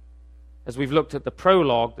 as we've looked at the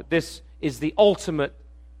prologue, that this is the ultimate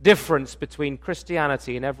difference between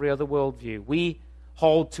Christianity and every other worldview. We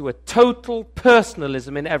hold to a total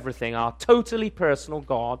personalism in everything, our totally personal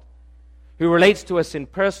God, who relates to us in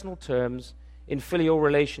personal terms, in filial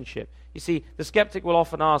relationship. You see, the skeptic will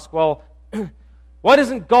often ask, well, why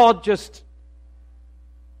doesn't God just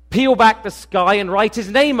peel back the sky and write His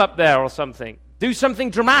name up there or something? Do something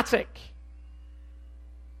dramatic.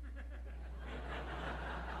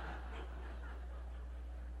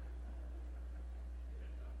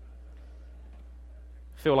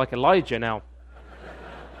 I feel like Elijah now.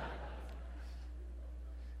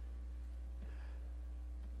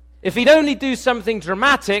 If He'd only do something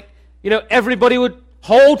dramatic, everybody would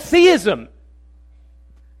hold theism.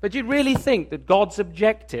 But you'd really think that God's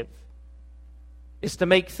objective is to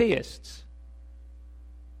make theists?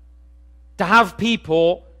 To have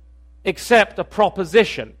people accept a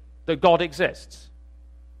proposition that God exists?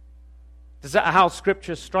 Is that how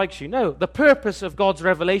Scripture strikes you? No. The purpose of God's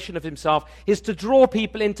revelation of Himself is to draw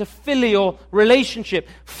people into filial relationship,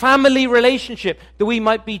 family relationship, that we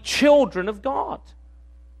might be children of God.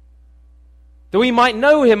 That we might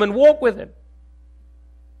know Him and walk with Him.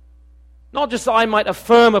 Not just that I might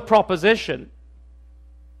affirm a proposition.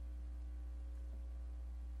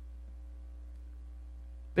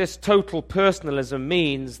 This total personalism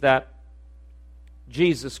means that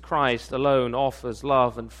Jesus Christ alone offers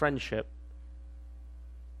love and friendship.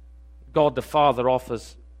 God the Father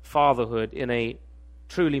offers fatherhood in a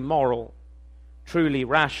truly moral, truly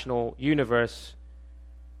rational universe,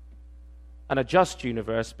 and a just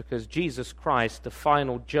universe, because Jesus Christ, the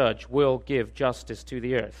final judge, will give justice to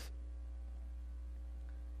the earth.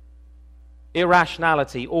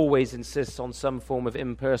 Irrationality always insists on some form of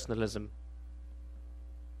impersonalism.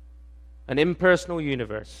 An impersonal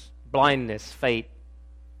universe, blindness, fate,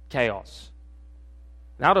 chaos.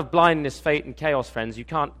 And out of blindness, fate, and chaos, friends, you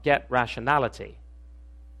can't get rationality.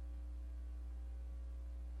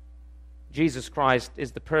 Jesus Christ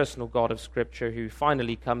is the personal God of Scripture who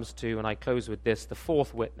finally comes to, and I close with this, the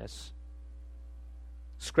fourth witness,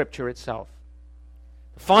 Scripture itself.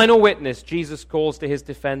 The final witness Jesus calls to his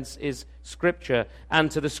defense is Scripture.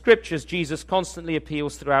 And to the Scriptures, Jesus constantly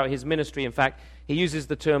appeals throughout his ministry. In fact, he uses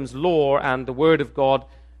the terms law and the Word of God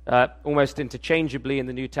almost interchangeably in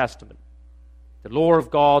the New Testament. The law of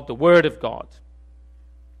God, the Word of God.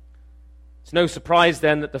 It's no surprise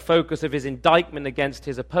then that the focus of his indictment against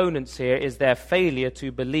his opponents here is their failure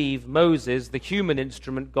to believe Moses, the human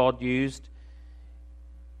instrument God used,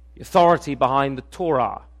 the authority behind the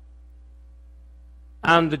Torah.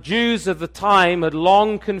 And the Jews of the time had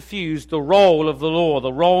long confused the role of the law,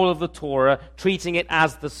 the role of the Torah, treating it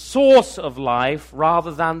as the source of life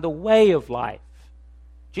rather than the way of life.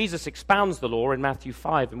 Jesus expounds the law in Matthew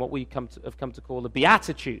 5 in what we have come to call the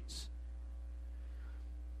Beatitudes.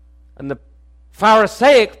 And the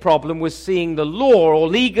Pharisaic problem was seeing the law or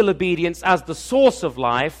legal obedience as the source of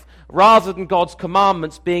life rather than God's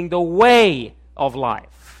commandments being the way of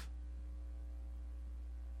life.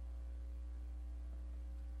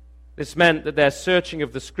 This meant that their searching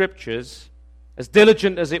of the Scriptures, as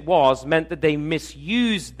diligent as it was, meant that they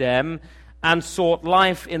misused them and sought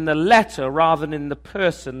life in the letter rather than in the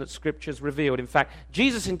person that Scriptures revealed. In fact,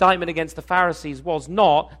 Jesus' indictment against the Pharisees was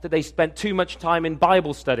not that they spent too much time in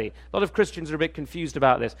Bible study. A lot of Christians are a bit confused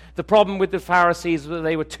about this. The problem with the Pharisees was that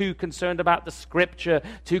they were too concerned about the Scripture,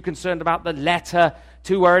 too concerned about the letter,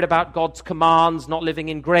 too worried about God's commands, not living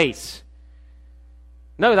in grace.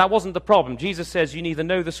 No, that wasn't the problem. Jesus says you neither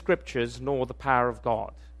know the Scriptures nor the power of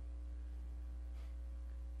God.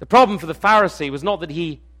 The problem for the Pharisee was not that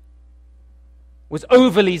he was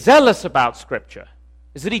overly zealous about Scripture,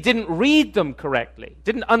 is that he didn't read them correctly,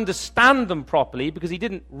 didn't understand them properly because he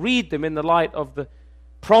didn't read them in the light of the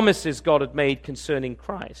promises God had made concerning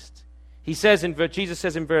Christ. Jesus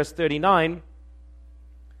says in verse 39,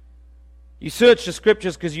 you search the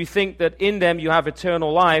Scriptures because you think that in them you have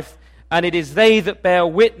eternal life, and it is they that bear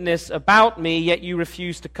witness about me, yet you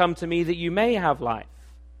refuse to come to me that you may have life.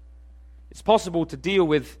 It's possible to deal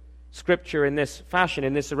with Scripture in this fashion,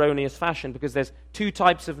 in this erroneous fashion, because there's two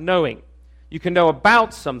types of knowing. You can know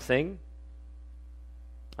about something,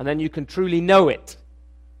 and then you can truly know it,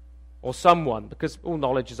 or someone, because all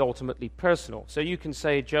knowledge is ultimately personal. So you can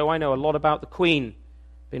say, Joe, I know a lot about the Queen,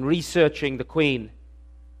 been researching the Queen.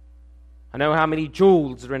 I know how many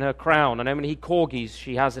jewels are in her crown, I know how many corgis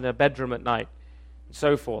she has in her bedroom at night, and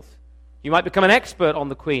so forth. You might become an expert on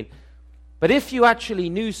the Queen. But if you actually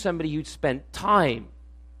knew somebody who'd spent time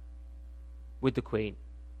with the Queen,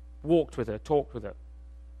 walked with her, talked with her,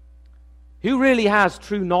 who really has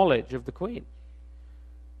true knowledge of the Queen?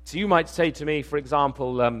 So you might say to me, for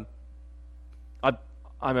example, I'm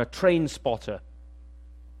a train spotter.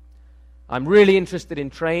 I'm really interested in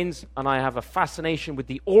trains, and I have a fascination with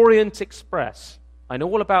the Orient Express. I know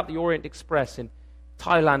all about the Orient Express in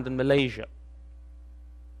Thailand and Malaysia.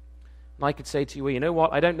 And I could say to you, well, you know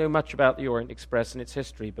what? I don't know much about the Orient Express and its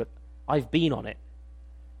history, but I've been on it.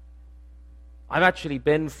 I've actually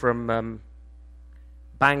been from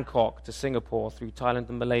Bangkok to Singapore through Thailand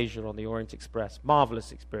and Malaysia on the Orient Express.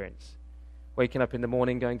 Marvelous experience. Waking up in the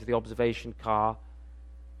morning, going to the observation car,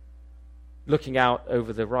 looking out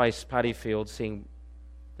over the rice paddy fields, seeing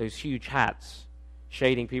those huge hats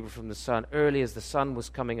shading people from the sun early as the sun was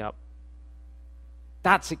coming up.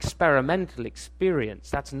 That's experimental experience.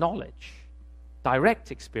 That's knowledge.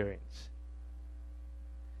 Direct experience.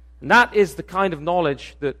 And that is the kind of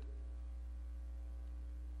knowledge that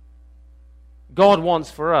God wants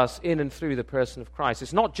for us in and through the person of Christ.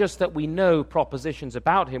 It's not just that we know propositions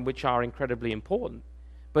about him, which are incredibly important,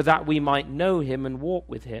 but that we might know him and walk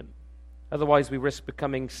with him. Otherwise, we risk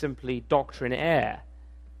becoming simply doctrinaire.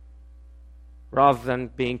 Rather than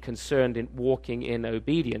being concerned in walking in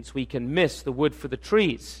obedience, we can miss the wood for the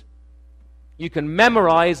trees. You can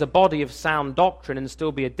memorize a body of sound doctrine and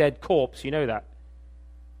still be a dead corpse. You know that.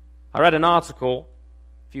 I read an article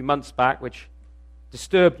a few months back which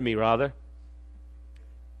disturbed me rather.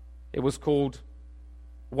 It was called,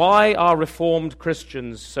 Why Are Reformed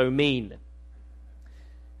Christians So Mean?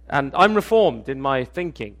 And I'm reformed in my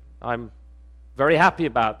thinking. I'm very happy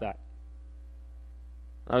about that.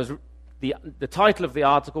 The title of the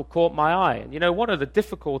article caught my eye. And you know, one of the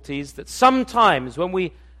difficulties that sometimes when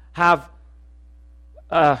we have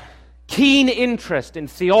a keen interest in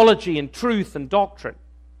theology and truth and doctrine,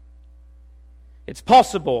 it's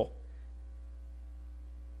possible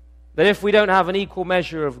that if we don't have an equal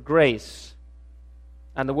measure of grace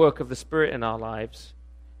and the work of the Spirit in our lives,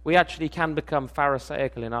 we actually can become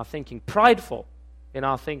pharisaical in our thinking, prideful in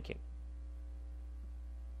our thinking,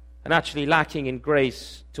 and actually lacking in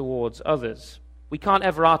grace towards others. We can't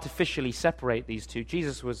ever artificially separate these two.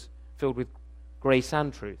 Jesus was filled with grace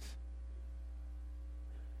and truth.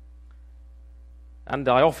 And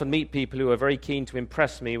I often meet people who are very keen to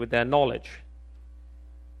impress me with their knowledge.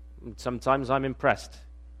 And sometimes I'm impressed.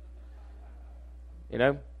 You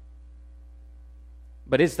know?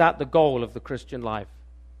 But is that the goal of the Christian life?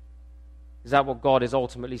 Is that what God is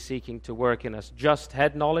ultimately seeking to work in us? Just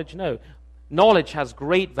head knowledge? No. Knowledge has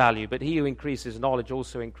great value, but he who increases knowledge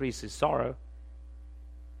also increases sorrow.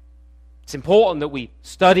 It's important that we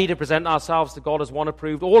study to present ourselves to God as one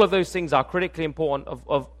approved. All of those things are critically important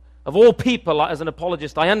of all people. As an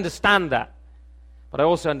apologist, I understand that. But I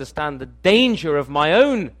also understand the danger of my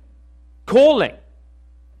own calling.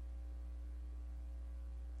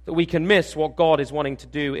 That we can miss what God is wanting to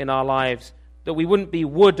do in our lives. That we wouldn't be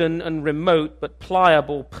wooden and remote, but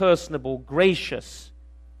pliable, personable, gracious,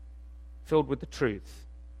 filled with the truth.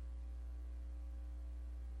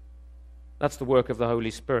 That's the work of the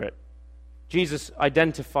Holy Spirit. Jesus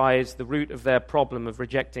identifies the root of their problem of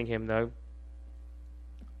rejecting him, though.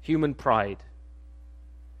 Human pride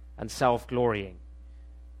and self-glorying.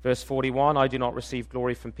 Verse 41, I do not receive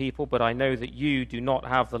glory from people, but I know that you do not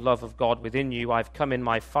have the love of God within you. I've come in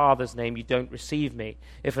my Father's name, you don't receive me.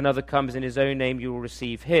 If another comes in his own name, you will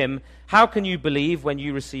receive him. How can you believe when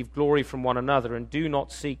you receive glory from one another and do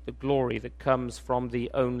not seek the glory that comes from the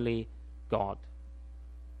only God?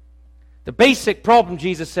 The basic problem,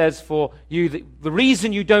 Jesus says, for you, the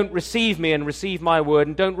reason you don't receive me and receive my word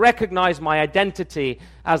and don't recognize my identity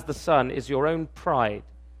as the Son is your own pride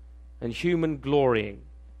and human glorying.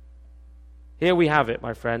 Here we have it,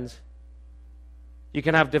 my friends. You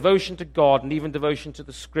can have devotion to God and even devotion to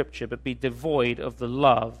the Scripture, but be devoid of the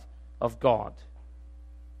love of God.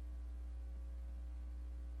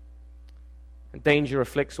 And danger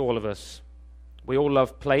afflicts all of us. We all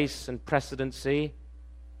love place and precedency,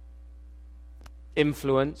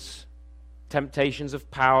 influence, temptations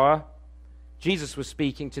of power. Jesus was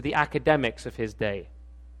speaking to the academics of his day.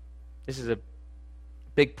 This is a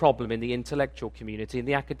big problem in the intellectual community, in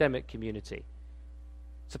the academic community.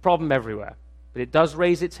 It's a problem everywhere, but it does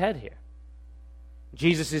raise its head here.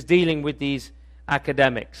 Jesus is dealing with these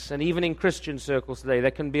academics, and even in Christian circles today,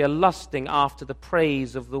 there can be a lusting after the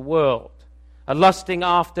praise of the world, a lusting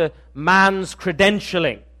after man's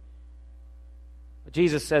credentialing. But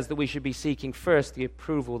Jesus says that we should be seeking first the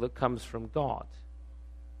approval that comes from God.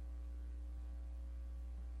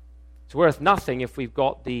 It's worth nothing if we've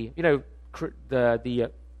got the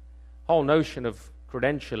whole notion of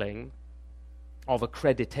credentialing, of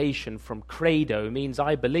accreditation from credo means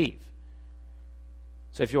I believe.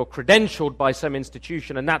 So if you're credentialed by some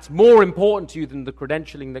institution and that's more important to you than the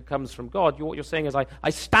credentialing that comes from God, what you're saying is I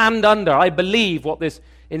stand under, I believe what this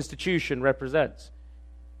institution represents.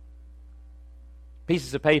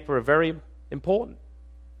 Pieces of paper are very important.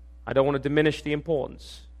 I don't want to diminish the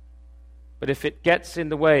importance. But if it gets in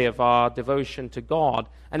the way of our devotion to God,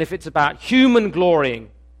 and if it's about human glorying,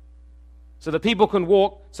 so that people can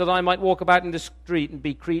walk, so that I might walk about in the street and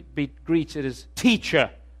be greeted as teacher,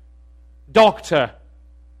 doctor,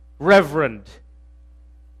 reverend,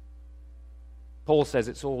 Paul says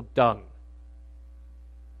it's all dung.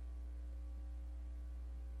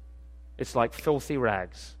 It's like filthy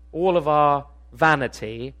rags. All of our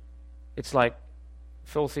vanity, it's like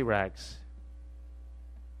filthy rags.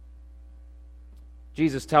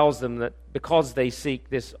 Jesus tells them that because they seek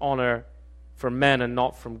this honor from men and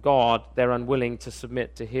not from God, they're unwilling to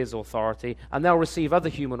submit to his authority, and they'll receive other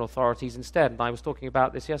human authorities instead. And I was talking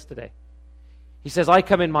about this yesterday. He says, I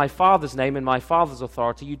come in my Father's name, in my Father's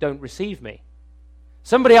authority, you don't receive me.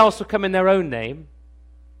 Somebody else will come in their own name,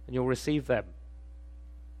 and you'll receive them.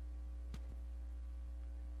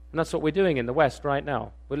 And that's what we're doing in the West right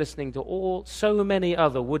now. We're listening to so many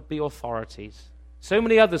other would-be authorities, so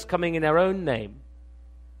many others coming in their own name,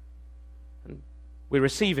 and we're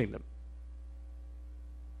receiving them.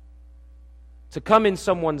 To come in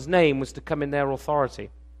someone's name was to come in their authority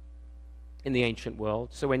in the ancient world.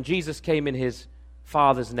 So when Jesus came in his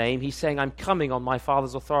Father's name, he's saying, I'm coming on my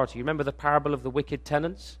Father's authority. You remember the parable of the wicked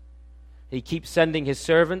tenants? He keeps sending his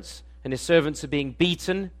servants, and his servants are being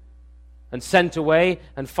beaten and sent away.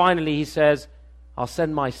 And finally he says, I'll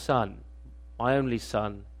send my son, my only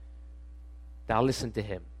son. Thou listen to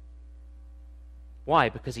him. Why?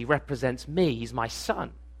 Because he represents me. He's my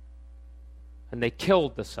son. And they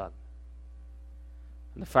killed the son.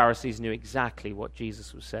 And the Pharisees knew exactly what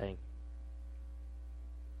Jesus was saying.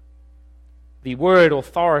 The word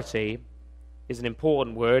authority is an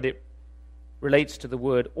important word. It relates to the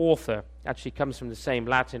word author. It actually comes from the same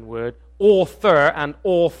Latin word, author and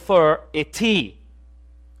authority.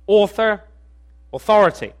 Author,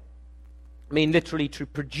 authority. I mean literally to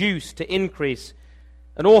produce, to increase.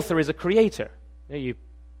 An author is a creator. You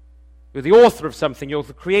You're the author of something. You're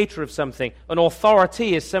the creator of something. An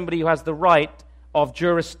authority is somebody who has the right of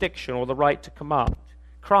jurisdiction or the right to command.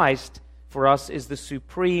 Christ, for us, is the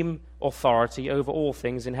supreme authority over all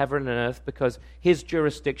things in heaven and earth because his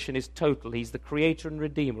jurisdiction is total. He's the creator and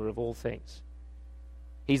redeemer of all things.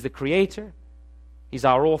 He's the creator. He's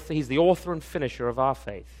our author. He's the author and finisher of our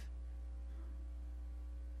faith.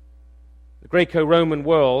 The Greco-Roman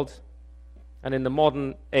world, and in the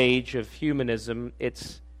modern age of humanism,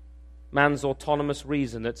 it's man's autonomous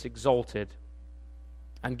reason that's exalted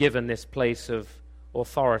and given this place of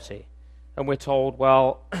authority. And we're told,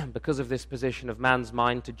 well, because of this position of man's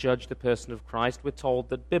mind to judge the person of Christ, we're told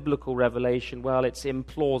that biblical revelation, well, it's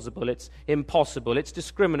implausible, it's impossible, it's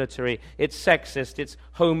discriminatory, it's sexist, it's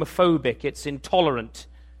homophobic, it's intolerant,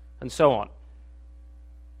 and so on.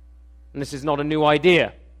 And this is not a new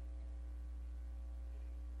idea.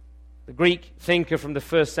 The Greek thinker from the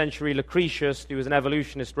 1st century, Lucretius, who was an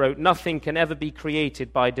evolutionist, wrote, "Nothing can ever be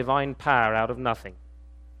created by divine power out of nothing."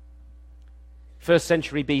 1st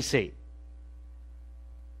century BC.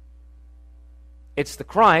 It's the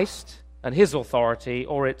Christ and his authority,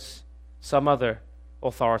 or it's some other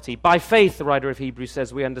authority. By faith, the writer of Hebrews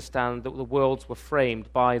says, we understand that the worlds were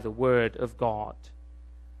framed by the word of God.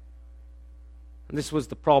 And this was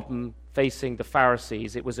the problem facing the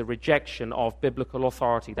Pharisees. It was a rejection of biblical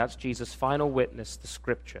authority. That's Jesus' final witness, the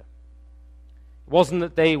Scripture. It wasn't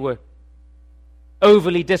that they were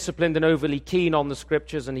overly disciplined and overly keen on the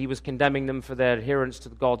Scriptures and he was condemning them for their adherence to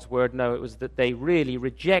God's Word. No, it was that they really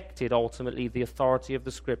rejected ultimately the authority of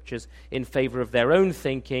the Scriptures in favor of their own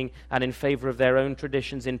thinking and in favor of their own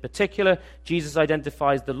traditions. In particular, Jesus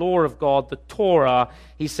identifies the law of God, the Torah.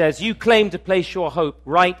 He says, you claim to place your hope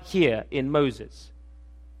right here in Moses.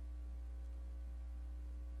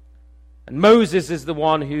 And Moses is the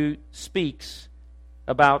one who speaks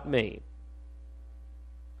about me.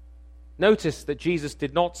 Notice that Jesus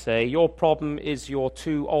did not say, your problem is you're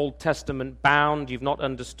too Old Testament bound, you've not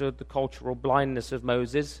understood the cultural blindness of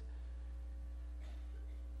Moses.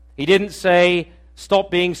 He didn't say,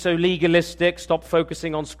 stop being so legalistic, stop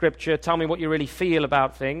focusing on Scripture, tell me what you really feel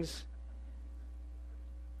about things.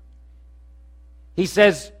 He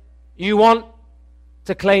says, you want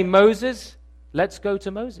to claim Moses? Let's go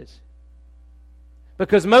to Moses.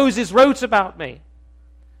 Because Moses wrote about me.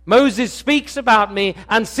 Moses speaks about me,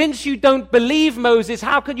 and since you don't believe Moses,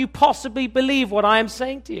 how can you possibly believe what I am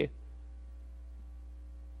saying to you?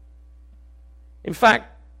 In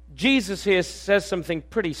fact, Jesus here says something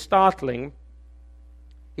pretty startling.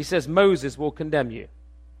 He says, Moses will condemn you.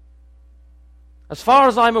 As far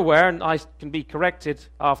as I'm aware, and I can be corrected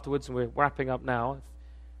afterwards, and we're wrapping up now,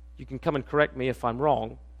 you can come and correct me if I'm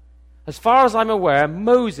wrong. As far as I'm aware,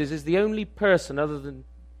 Moses is the only person other than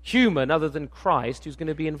Christ who's going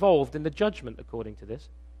to be involved in the judgment according to this.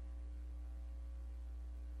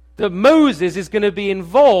 That Moses is going to be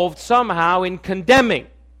involved somehow in condemning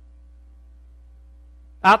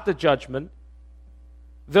at the judgment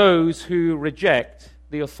those who reject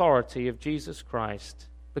the authority of Jesus Christ.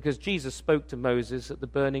 Because Jesus spoke to Moses at the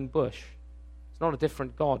burning bush. It's not a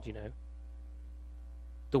different God, you know.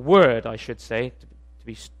 The Word, I should say, to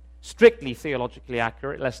be strictly theologically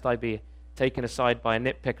accurate, lest I be taken aside by a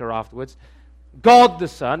nitpicker afterwards. God the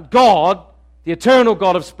Son, God, the eternal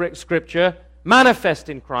God of Scripture, manifest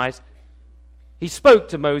in Christ. He spoke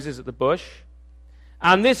to Moses at the bush.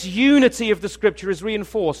 And this unity of the Scripture is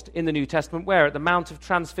reinforced in the New Testament. Where? At the Mount of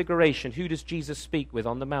Transfiguration. Who does Jesus speak with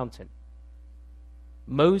on the mountain?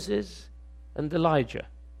 Moses and Elijah.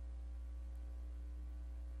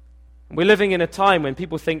 We're living in a time when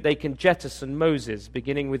people think they can jettison Moses,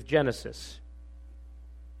 beginning with Genesis.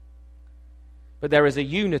 But there is a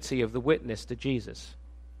unity of the witness to Jesus,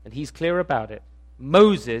 and he's clear about it.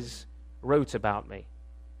 Moses wrote about me.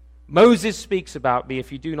 Moses speaks about me.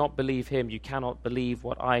 If you do not believe him, you cannot believe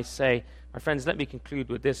what I say. My friends, let me conclude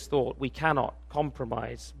with this thought. We cannot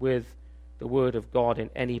compromise with the Word of God in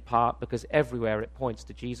any part, because everywhere it points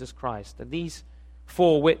to Jesus Christ. And these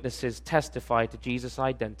four witnesses testify to Jesus'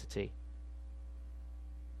 identity.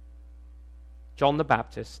 John the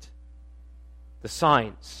Baptist, the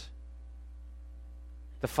signs,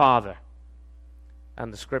 the Father,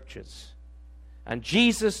 and the Scriptures. And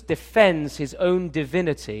Jesus defends his own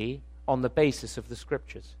divinity on the basis of the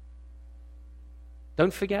Scriptures.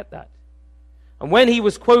 Don't forget that. And when he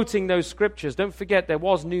was quoting those Scriptures, don't forget there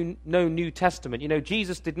was no New Testament. You know,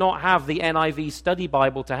 Jesus did not have the NIV study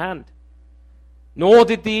Bible to hand, nor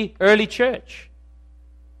did the early church.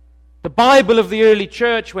 The Bible of the early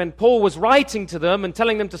church, when Paul was writing to them and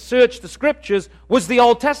telling them to search the Scriptures, was the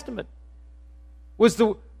Old Testament. Was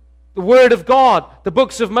the Word of God, the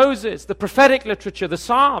books of Moses, the prophetic literature, the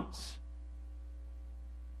Psalms.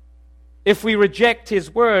 If we reject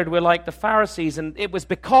his word, we're like the Pharisees, and it was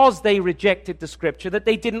because they rejected the Scripture that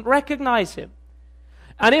they didn't recognize him.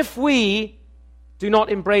 And if we do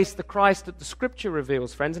not embrace the Christ that the Scripture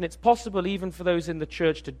reveals, friends, and it's possible even for those in the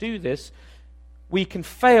church to do this, we can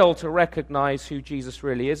fail to recognize who Jesus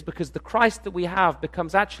really is, because the Christ that we have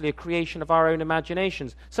becomes actually a creation of our own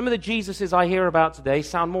imaginations. Some of the Jesuses I hear about today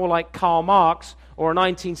sound more like Karl Marx or a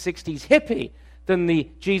 1960s hippie than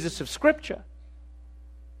the Jesus of Scripture.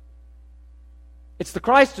 It's the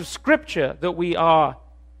Christ of Scripture that we are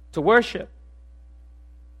to worship.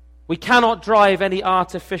 We cannot drive any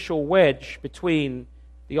artificial wedge between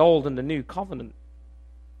the old and the new covenant.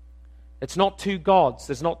 It's not two gods.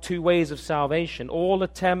 There's not two ways of salvation. All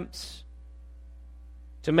attempts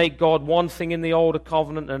to make God one thing in the older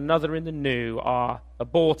covenant and another in the new are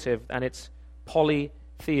abortive, and it's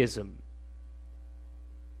polytheism.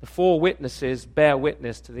 The four witnesses bear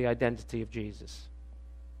witness to the identity of Jesus.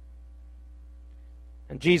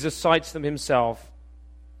 And Jesus cites them himself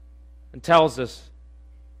and tells us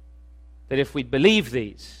that if we believe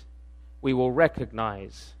these, we will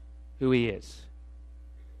recognize who he is.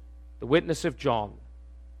 The witness of John,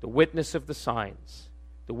 the witness of the signs,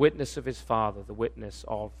 the witness of his Father, the witness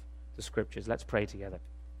of the Scriptures. Let's pray together.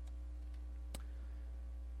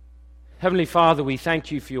 Heavenly Father, we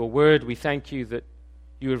thank you for your word. We thank you that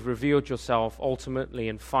you have revealed yourself ultimately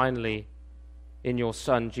and finally in your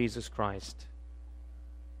Son, Jesus Christ.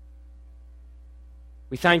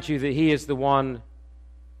 We thank you that he is the one,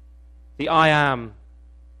 the I am,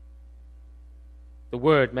 the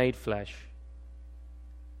Word made flesh,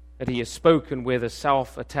 that he has spoken with a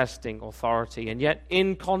self-attesting authority, and yet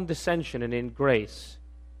in condescension and in grace,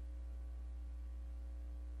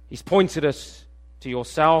 he's pointed us to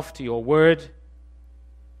yourself, to your word,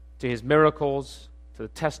 to his miracles, to the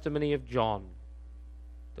testimony of John,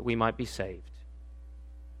 that we might be saved,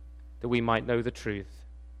 that we might know the truth,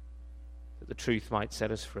 that the truth might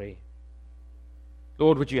set us free.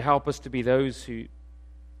 Lord, would you help us to be those who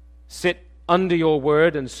sit under your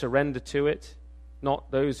word and surrender to it,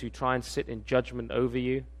 not those who try and sit in judgment over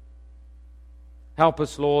you. Help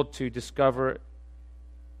us, Lord, to discover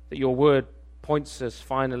that your word points us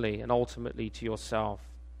finally and ultimately to yourself,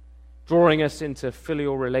 drawing us into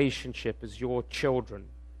filial relationship as your children.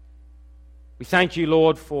 We thank you,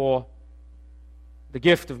 Lord, for the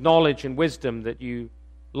gift of knowledge and wisdom that you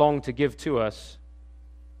long to give to us.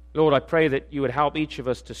 Lord, I pray that you would help each of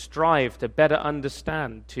us to strive to better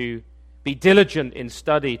understand, to be diligent in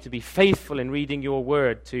study, to be faithful in reading your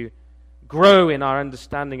word, to grow in our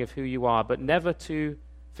understanding of who you are, but never to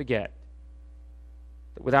forget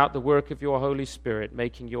that without the work of your Holy Spirit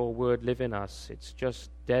making your word live in us, it's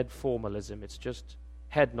just dead formalism, it's just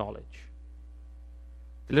head knowledge.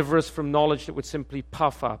 Deliver us from knowledge that would simply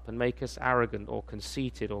puff up and make us arrogant or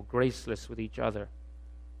conceited or graceless with each other.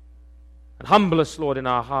 And humble us, Lord, in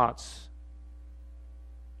our hearts,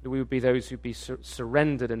 that we would be those who be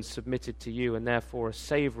surrendered and submitted to you, and therefore a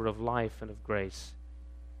savor of life and of grace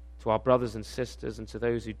to our brothers and sisters and to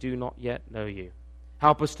those who do not yet know you.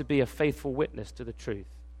 Help us to be a faithful witness to the truth.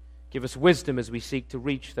 Give us wisdom as we seek to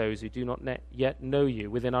reach those who do not yet know you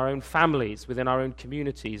within our own families, within our own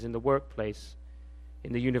communities, in the workplace,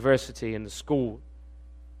 in the university, in the school.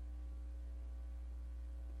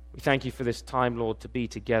 We thank you for this time, Lord, to be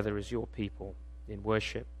together as your people in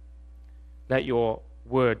worship. Let your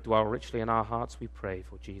word dwell richly in our hearts, we pray,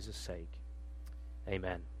 for Jesus' sake.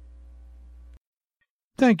 Amen.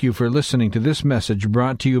 Thank you for listening to this message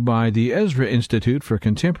brought to you by the Ezra Institute for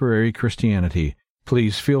Contemporary Christianity.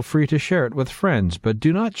 Please feel free to share it with friends, but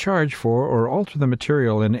do not charge for or alter the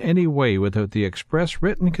material in any way without the express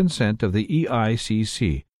written consent of the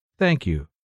EICC. Thank you.